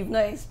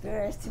not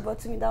experienced it. But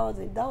to me, that was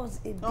a big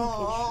issue.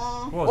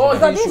 What was Oh, it?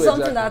 Because this issue is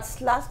something exactly?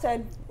 that's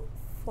lasted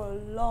for a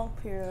long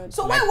period.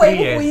 So Like when were 3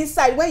 you years.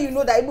 inside, when you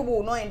know that people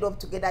will not end up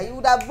together, you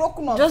would have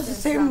broken up. Just the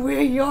since same now.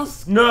 way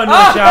yours. No,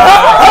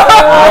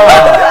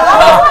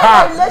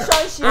 Ah!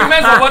 Relationship.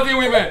 Women supporting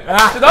women.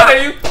 So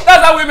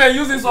that's how women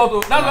use insult.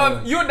 Oh. That's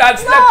what you that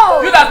slept.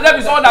 No. You that slept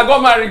with someone that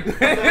got married. You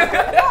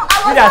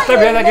that step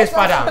behind against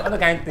father, other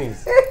kind of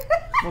things.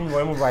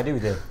 Move, I deal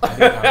with them. But I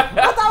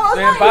was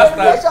Then not in a bastard.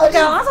 relationship. Okay,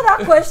 I'll answer that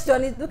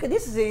question. Look,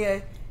 this is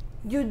a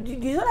you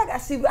know, like I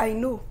see. I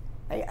know.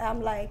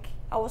 I'm like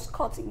I was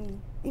caught in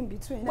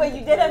between. Wait,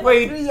 you dated for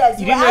Wait, 3 years.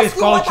 you were didn't know his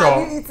asking what culture?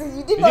 are you eating?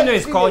 You Did you know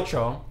his it's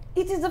culture?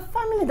 It is the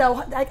family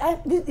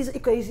that this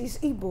is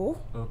Igbo.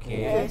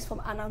 Okay. Yeah, it's from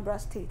Anambra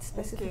State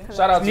specifically.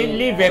 Shout out to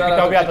Leave shout Peter out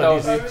Obi out to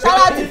of Peter this. Shout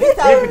out to Peter.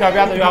 Leave Peter Obi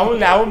out of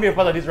this. I won't be a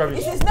part of this rubbish.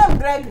 Is his name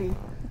Gregory?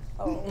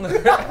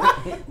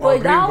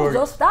 But that Green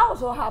was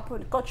what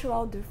happened.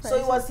 Cultural difference. So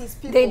it was his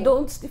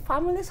people. The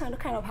families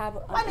kind of have.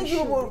 Why did issue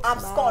you with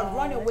abscond, that.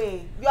 run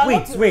away? You are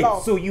not in Wait.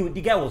 love. So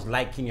the guy was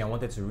liking you and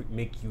wanted to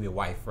make you a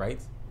wife, right?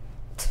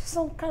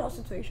 Some kind of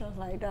situations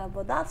like that,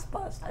 but that's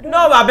past. I don't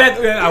No, know. I bet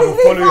I will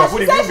follow you. Who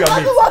be She said she your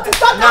doesn't mate? want to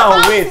talk Now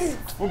about wait. it.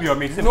 Who be your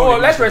mate? No,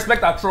 let's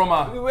respect our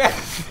trauma.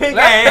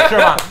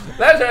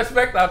 Let's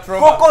respect our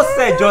trauma. Koko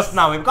said just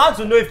now, we can't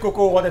to know if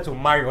Koko wanted to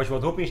marry or she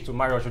was hoping to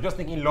marry or she was just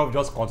thinking love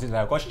just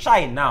continues. Because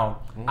shy now,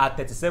 at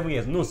 37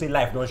 years, no say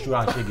life don't show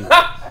and shady.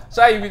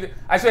 Shai,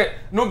 I swear,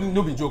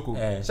 no be joke.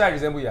 Eh. Shai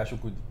resemble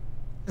Yashukudi.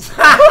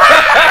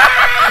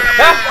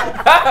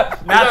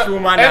 That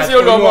woman MC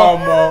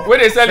Oluomo, where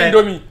they sell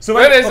Indomie. So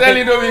Where they sell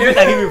Indomie.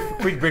 Let me give you a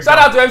quick breakdown.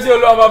 Shout out to MC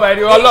Oluomo by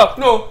the way. Allah.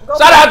 No.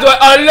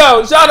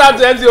 Shout out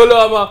to MC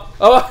Oluomo.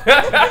 So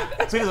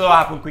this is what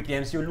happened quickly.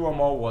 MC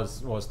Oluomo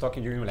was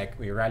talking during like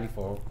a rally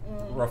for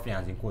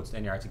ruffians in quotes,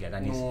 NR together.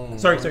 And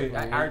he's sorry,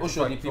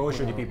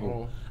 Oshodi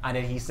people. And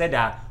then he said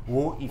that,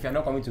 well, if you're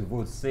not coming to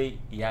vote, say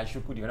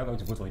Shukudi, you're not coming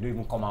to vote, or you don't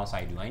even come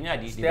outside. And you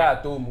know, Stay at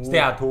home. Stay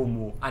at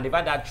home. And they've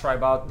had that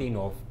tribal thing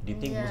of they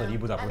think most of the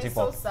Igbos are And voting it's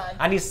for. so sad.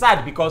 And it's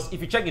sad because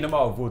if you check the number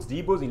of votes,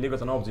 the Igbos in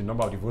Lagos are not the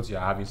number of the votes you're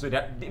having. So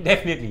that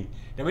definitely,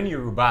 there are many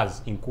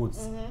Yorubas in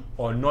quotes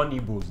or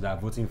non-Igbos that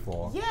are voting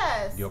for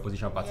Yes. the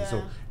opposition party. Yeah.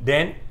 So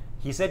then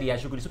he said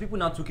Yashukudi. So people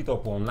now took it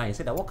up online. He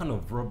said that what kind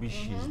of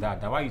rubbish is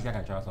that? That why is that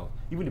kind of trial?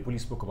 Even the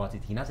police spoke about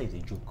it. He now said it's a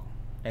joke.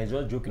 And it's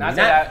just joking. He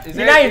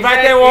now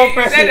invited one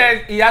person. He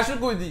said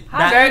Yashukudi. He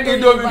That- said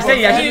Indomie. He said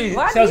Yashukudi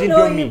Why sells do you know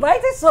Indomie. you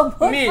invited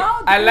someone? Me,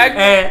 How I do like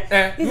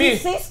you- Is me.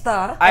 his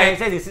sister? I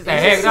said his sister. He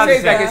Hey, that's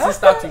says like the a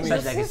sister to me.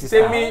 Sounds like a sister.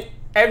 Say me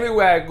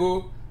everywhere I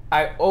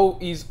go,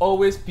 is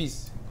always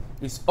peace.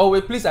 It's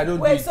always please I don't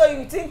do Wait, it. so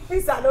you think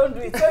please I don't do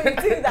it? So you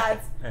think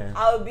that Yeah.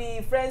 I'll be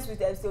friends with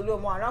MC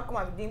Oluomo and I'll come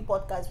and be doing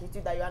podcast with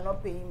you that you are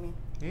not paying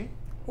me?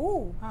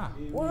 Oh,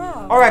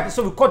 wow. All right,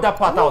 so we cut that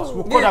part out.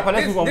 We'll cut that part.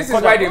 Let's move on. This We'll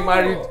is cut why that- they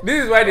married.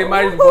 This is why they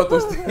married before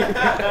toasting.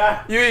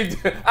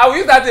 I will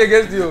use that thing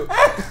against you.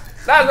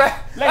 That's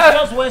why.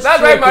 just went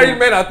That's why straight married to-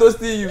 men are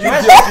toasting you.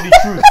 Let's get to the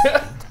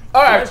truth.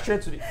 All right. Let's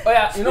straight to the Oh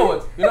yeah. You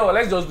know what?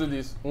 Let's just do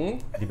this.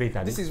 debate.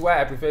 This is why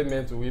I prefer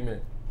men to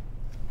women.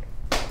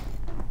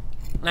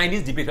 Now in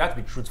this debate, we have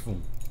to be truthful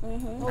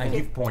and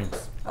give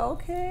points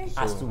Okay.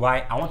 as to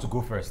why I want to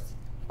go first.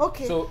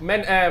 Okay. So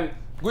men,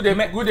 good day,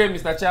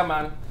 Mr.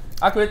 Chairman,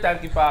 accurate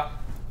timekeeper,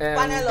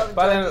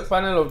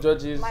 panel of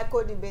judges, my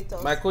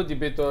co-debaters. my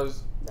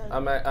co-debaters,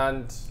 and my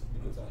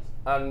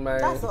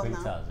That's all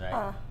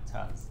now.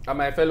 Right? and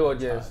my fellow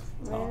audience.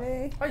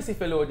 Really? Why you say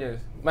fellow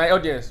audience? My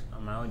audience.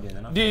 My audience.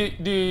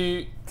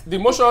 The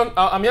motion.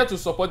 I'm here to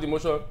support the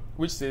motion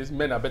which says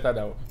men are better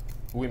than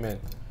women,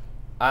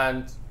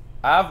 and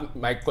I have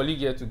my colleague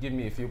here to give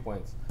me a few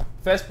points.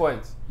 First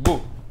point,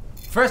 go.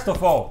 First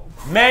of all,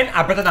 men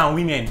are better than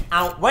women.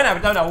 And when are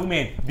better than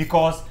women?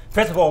 Because,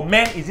 first of all,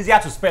 men is easier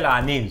to spell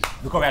our names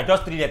because we are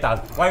just 3 letters,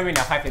 while women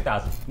are 5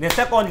 letters. Then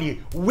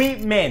secondly, we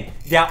men,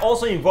 they are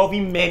also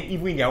involving men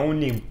even in their own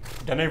name.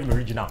 they're not even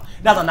original.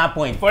 That's on that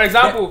point. For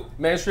example,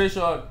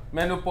 menstruation,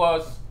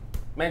 menopause,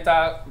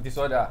 mental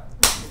disorder.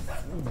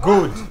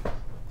 Good.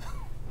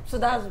 So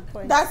that's the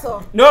point. That's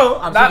all. No,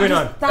 I'm still going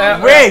on.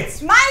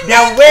 Wait.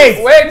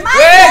 Wait.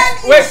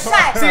 Wait. See,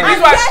 this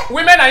is why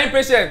women are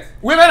impatient.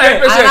 Women are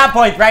impatient. Another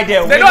point right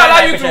there. They don't allow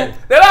you to.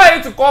 They don't allow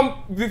you to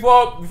come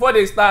before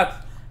they start.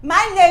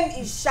 My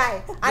name is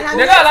Shy, and I'm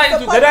They here don't allow to you to.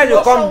 support They don't the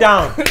you come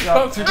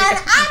motion. down. And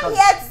I'm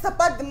here to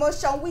support the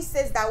motion which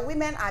says that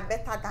women are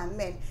better than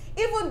men.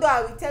 Even though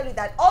I will tell you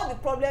that all the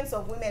problems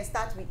of women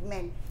start with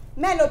men.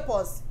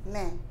 Menopause,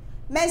 men.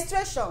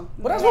 Menstruation.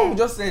 But that's men. what we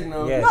just said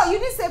now. Yes. No, you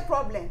didn't say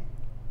problem.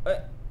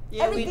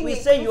 Yeah, Everything we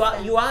is say you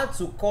different. had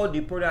to call the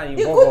program and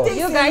The involve good us. things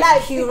You in guys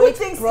life, the good curate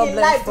things in problems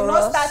life do for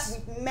not us. start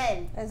with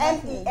men.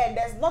 Exactly. M-E-N.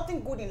 There's nothing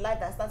good in life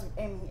that starts with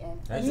M-E-N.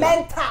 That's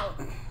Mental.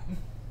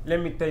 Let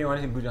me tell you one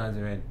thing good as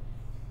well.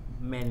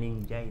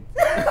 Meningitis.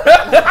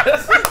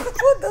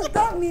 What does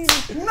that mean?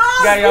 No,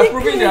 Yeah, you're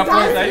speaking proving their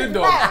point. that Are you is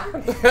done?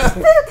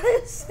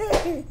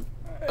 bad.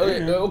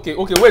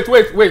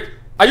 Okay. Wait.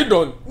 Are you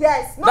done?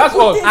 Yes. No That's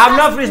good all. things I've start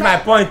not with finished men.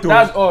 my point too.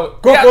 That's all.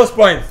 Coco's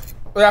point.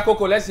 Oh yeah,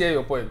 Koko. Let's hear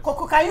your point.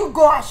 Coco, can you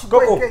go? I should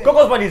go again.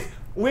 Coco's point is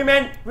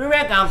women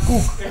can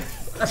cook.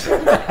 Coco,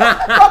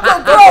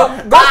 go.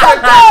 Go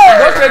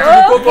straight to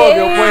the Koko of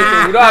your point.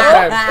 We don't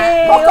have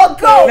time. Coco,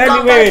 go. Let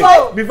me wait.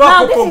 Before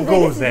Now, Coco this is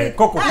goes, the-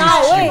 Coco Now,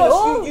 please wait.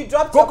 chill. You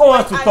dropped Coco your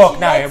wants to point talk and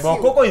now, she but lets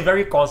you. Coco is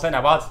very concerned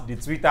about the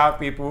Twitter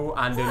people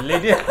and the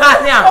lady. Go.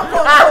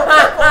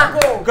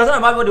 Because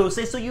some people they will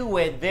say, so you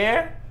were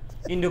there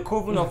in the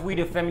coven of we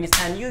the feminists,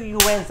 and you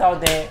went out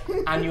there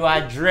and you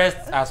are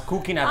dressed as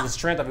cooking as the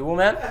strength of a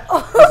woman.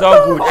 It's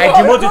all good. I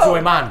demote you to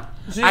a man.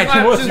 She's I not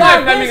demote a you.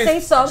 Say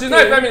feminist. something. She's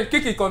not a feminist.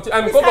 Kiki, continue.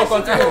 I mean, Koko,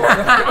 continue.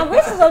 I'm going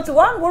to say something.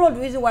 One of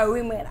the reasons why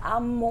women are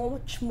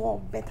much more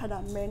better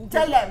than men.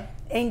 Tell them.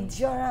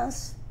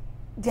 Endurance.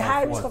 The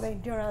high risk of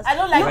endurance. I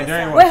don't like By this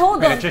doing one. what? Wait, hold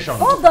on. Penetration.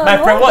 Hold on. My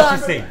friend, hold what's on.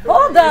 she saying?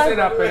 Hold You say on.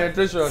 that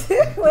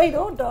penetration. Wait,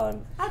 hold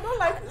on. I don't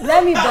like this.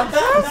 Let me bump.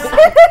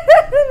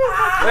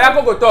 Oh yeah,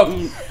 Koko, talk.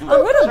 I'm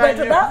going to bet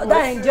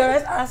that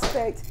endurance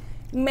aspect.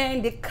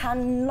 Men, they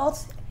cannot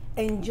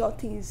endure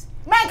things.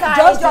 Men can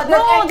Just- enjoy. no,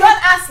 They enjoy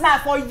Arsenal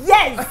for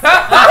years.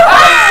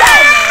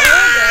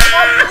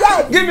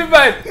 Give me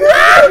five.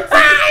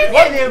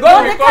 God They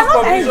records cannot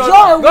confusion. enjoy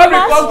God women's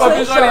records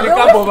confusion in the situation.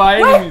 camp of our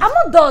Wait, enemies. I'm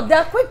not done.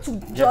 They're quick to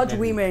judge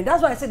women.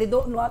 That's why I say they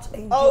don't know how to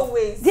endure.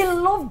 Always. They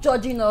love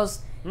judging us.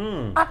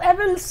 At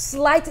every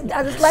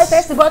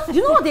slightest, but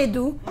you know what they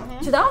do?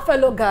 To that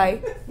fellow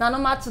guy, na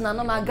normal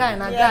guy,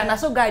 na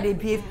so guy they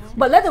behave.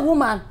 But let the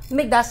woman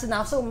make that sin,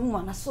 na so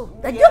woman, na so.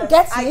 Like you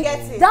get I me? get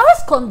it. They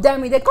always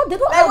condemn me. They don't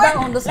have that Like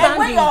understanding.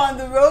 when you're on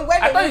the road,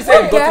 when I thought you you said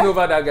you Yeah. gotten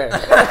over that guy.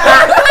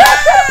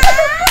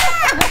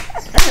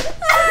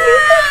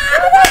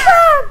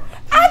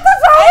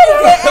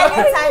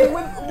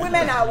 anytime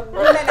women are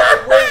way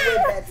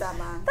better,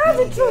 man. That's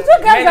the truth.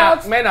 You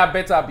guys Men are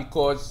better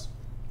because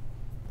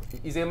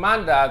he's a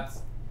man that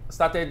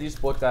started this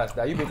podcast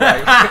that you people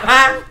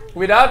are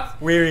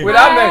without Weary.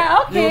 men,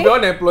 Okay. you will be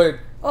unemployed.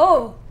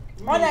 Oh.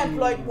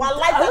 Unemployed. One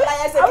life Are we-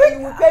 that are we-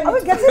 you will pay Are we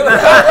me. getting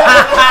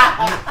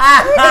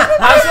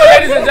And so,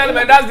 ladies and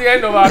gentlemen, that's the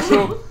end of our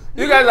show.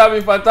 You guys have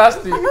been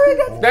fantastic.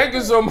 Thank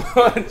you so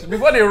much.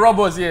 Before they rob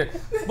us here,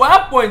 but I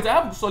have points. I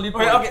have solid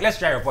points. Okay, let's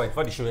try your point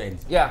before the show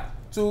ends. Yeah,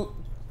 to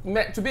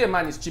be a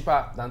man is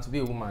cheaper than to be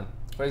a woman.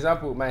 For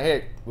example, my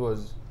head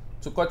was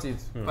to cut it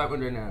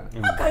 500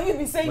 naira. How can you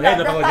be saying But that?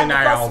 let's not Better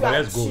naira, because but you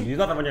are let's go. cheap? It's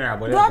not 500 naira,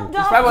 but let's go.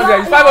 It's 500.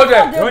 It's 500.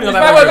 It's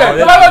 500.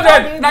 It's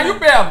 500. Now you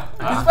pay them.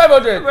 It's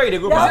 500. Where they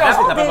go Yeah, back? That's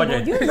how not they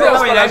 500. go? You You know know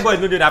scholarship. when boys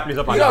don't do that place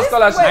up and You know down.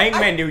 scholarship. Nine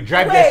men they will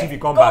drive their TV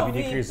come back with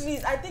the Chris.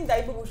 Please, I think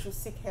that people should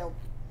seek help.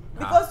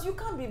 Because you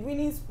can't be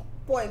winning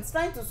points,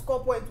 trying to score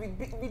points with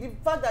the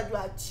fact that you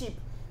are cheap.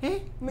 Your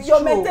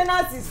true.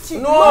 maintenance is cheap.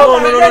 No, No,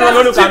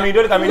 don't look at me,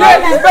 don't look at me. No,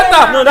 it's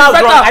better. No, that's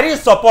It's wrong. better. I didn't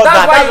support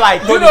that. That's why I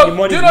told you the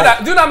money. Do you know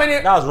that? Do you know how many?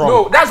 That's wrong.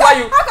 No, that's why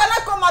you. How can I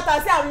come out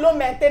and say I'm low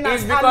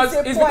maintenance?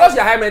 It's because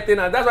you're high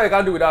maintenance. That's why you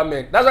can't do without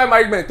men. That's why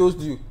married men toast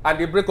you and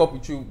they break up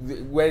with you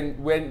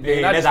when they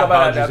Hey, now let's discover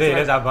have that boundaries.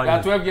 Let's have they're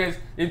boundaries. 12 years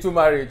into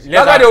marriage. Let's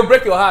That's why have- they will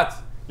break your heart.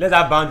 Let's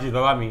have boundaries,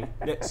 Baba me.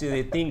 See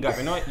the thing,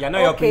 you're not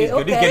your Okay,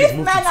 opinion. This okay. girl is If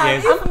moved men to are,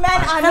 tears. if men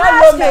are Can not I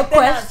low ask you a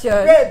maintenance,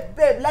 question?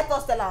 babe, let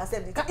us tell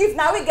ourselves. If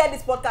now we get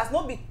this podcast,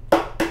 no be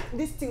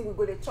this thing we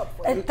go to chop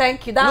for you.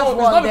 Thank you. That's No, it's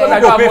one not because there. I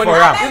don't Pay have for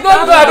money. her. It's not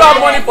because I don't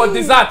have money for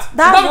dessert. It's That's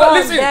not because one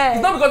listen. there.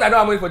 It's not because I don't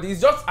have money for this.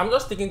 It's just I'm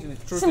just sticking to the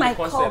truth See of my the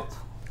concept. cup.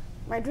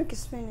 My drink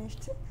is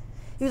finished.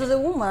 If it was a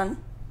woman,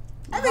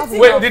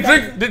 Wait,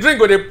 the drink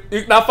go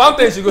the na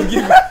fountain she go give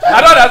you. I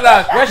don't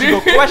understand.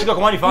 Where she go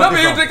come on the No fountain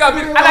be you from? drink am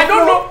and I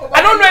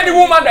don't know any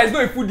woman that is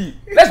not a foodie.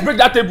 Let's break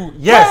that table.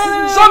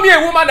 Yes. Show me a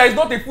woman that is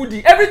not a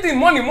foodie. Everything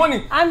money.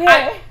 I'm here.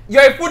 And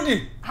you're a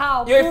foodie.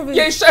 How? You're Prove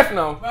a it. chef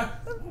now.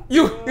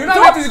 You know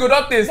how things you go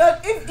don taste.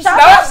 Shout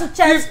out to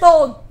Chef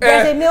Stone.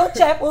 There's a male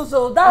chef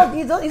also. That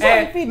is not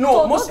feed. No,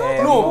 So most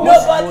don't- No,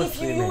 most but most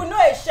if you women. know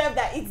a chef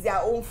that eats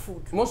their own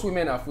food, most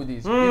women are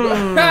foodies. but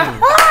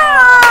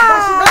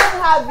she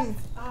doesn't have it.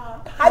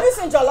 Have you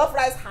seen jollof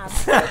rice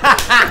hands?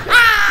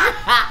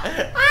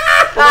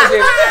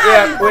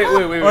 Yeah,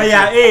 wait. Oh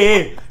yeah,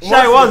 hey.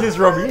 Shai, what's this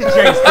rubbish? This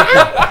chair is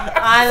stupid.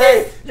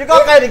 And you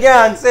can't carry the girl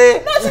and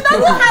say, No, she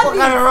doesn't have what it.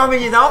 kind of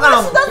rubbish is that? What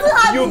No, she doesn't have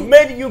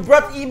kind of you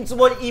brought him too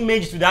much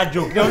image to that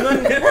joke. No,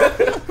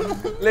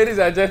 Ladies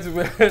and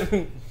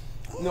gentlemen.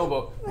 No,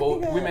 but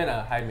women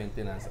are high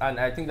maintenance, and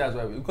I think that's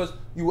why because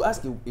you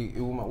ask a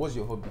woman, what's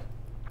your hobby?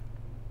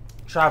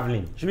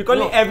 Traveling. Should we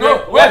call it every?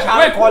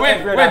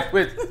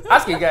 Wait.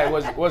 Ask a guy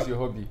what's your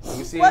hobby? He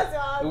will say, What's your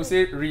hobby? He will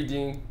say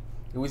reading.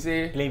 He will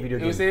say playing video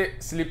He will game. say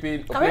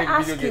sleeping or Can we playing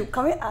ask video you? game.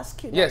 Can we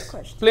ask you Yes, that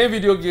question? playing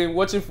video game,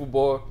 watching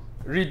football,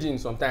 reading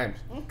sometimes.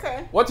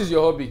 Okay. What is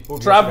your hobby? Obviously,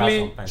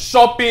 Traveling, sometimes.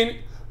 shopping.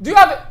 Do you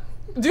have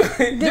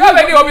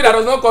any hobby that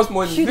does not cost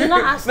money? She did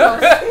not ask No?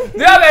 us. Do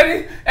you have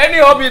any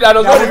hobby that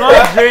does That not will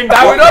not drain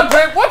that will not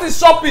drain? What is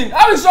shopping?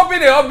 How is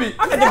shopping a hobby?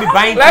 How can they be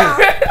buying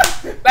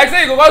things? Like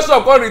say you go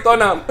shop, go return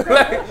them.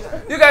 Like,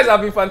 you guys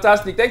have been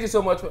fantastic. Thank you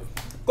so much.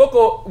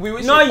 Coco, we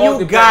wish Not you all you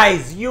the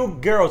guys, you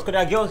girls, because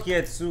there are girls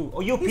here too.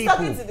 Or you He's people.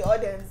 talking to the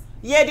audience.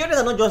 Yeah, the others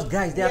are not just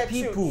guys, they are Yeah,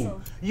 true, people.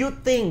 true. You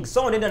think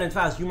some of them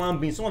identify as human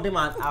beings, some of them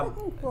are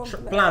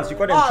plants, you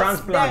call them Us,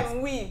 transplants.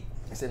 them, we.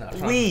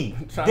 best. We,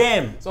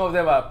 them. Some of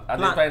them are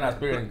identifying as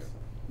parents.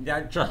 They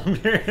are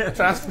transparent.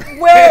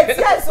 Wait,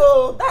 yeah,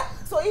 so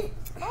if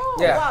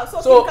Yeah. wow,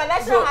 so So- Kim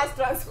Kardashian so- has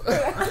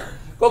transparent.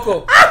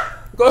 Coco.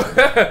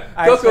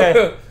 I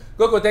swear.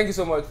 Coco, thank you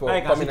so much for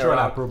Like, coming I should throw around.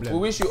 that problem. We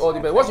wish you all the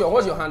best. What's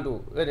your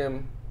handle? Let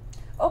them.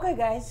 Okay,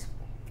 guys,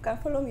 you can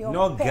follow me on.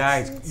 No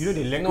guys, Pexit. you know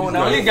the length. No, is now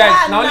not- only guys.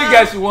 Yeah, Now only nah.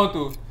 guys you want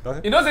to. Okay.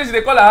 You know, say she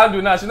they call her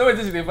handle now. She know what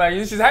this is they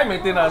find. She's high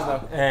maintenance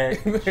now.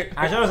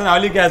 I should say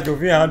only guys go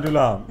fit handle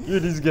am. You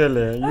this girl,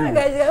 Alright, you.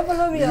 guys, you can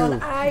follow me on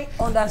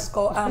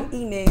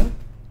I_am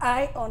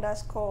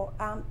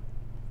I_am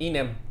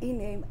Inem.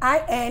 ename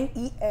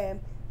INEM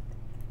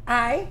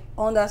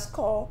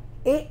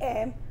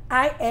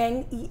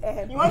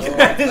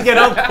I_AMINEM. This girl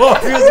don't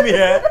confuse me,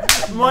 eh?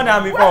 More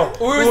than before. Wait,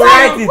 We'll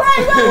write it.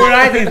 wait, We'll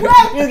write it.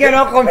 This girl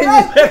don't come in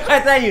this. I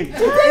tell you.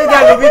 This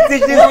girl will be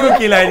teaching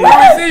cooking like We this.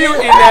 will see you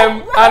in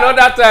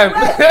another time.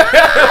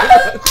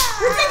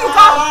 You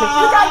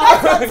can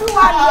get your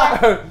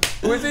 2-1.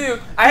 We'll see you.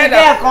 I heard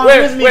Yeah, that.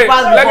 confuse me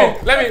past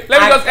Let me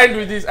just end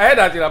with this. I heard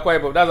that in Akwa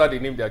Ibom, that's how they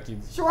name their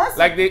kids. She wants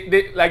Like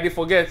they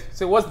forget.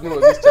 Say what's the name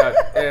of this child?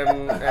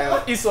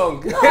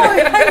 Isong. Isong.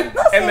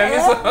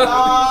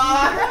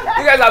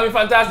 You guys have been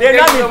fantastic. They're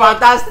Thank not you be so much.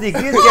 fantastic.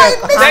 This girl.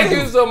 Thank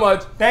you so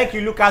much. Thank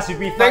you, Lucas. You've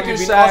been Thank fun. you,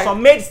 You've been Shai.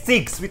 awesome. Made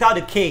sticks without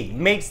the K.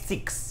 Made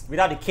sticks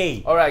without the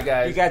K. All right,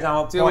 guys. You guys are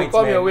on Till we point,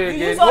 come man. your way You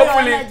again. use all your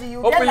energy, Hopefully,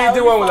 you hopefully get like D1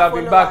 only will 4 have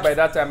been back by followers.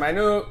 that time. I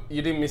know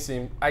you didn't miss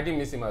him. I didn't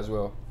miss him as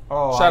well.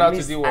 Oh, Shout I out to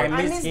missed- D1. I I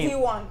missed missed him.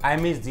 D1. I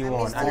missed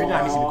D1. missed I really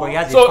I missed him because he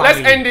has So a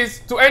family.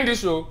 to end this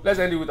show. Let's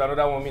end it with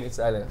another 1 minute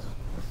silence.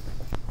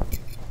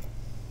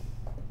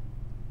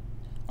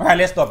 All right,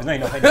 let's stop. It's not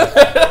enough. Anyway. No,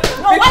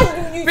 why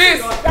did you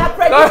Peace. That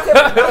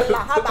predictable.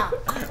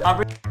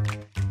 Haba.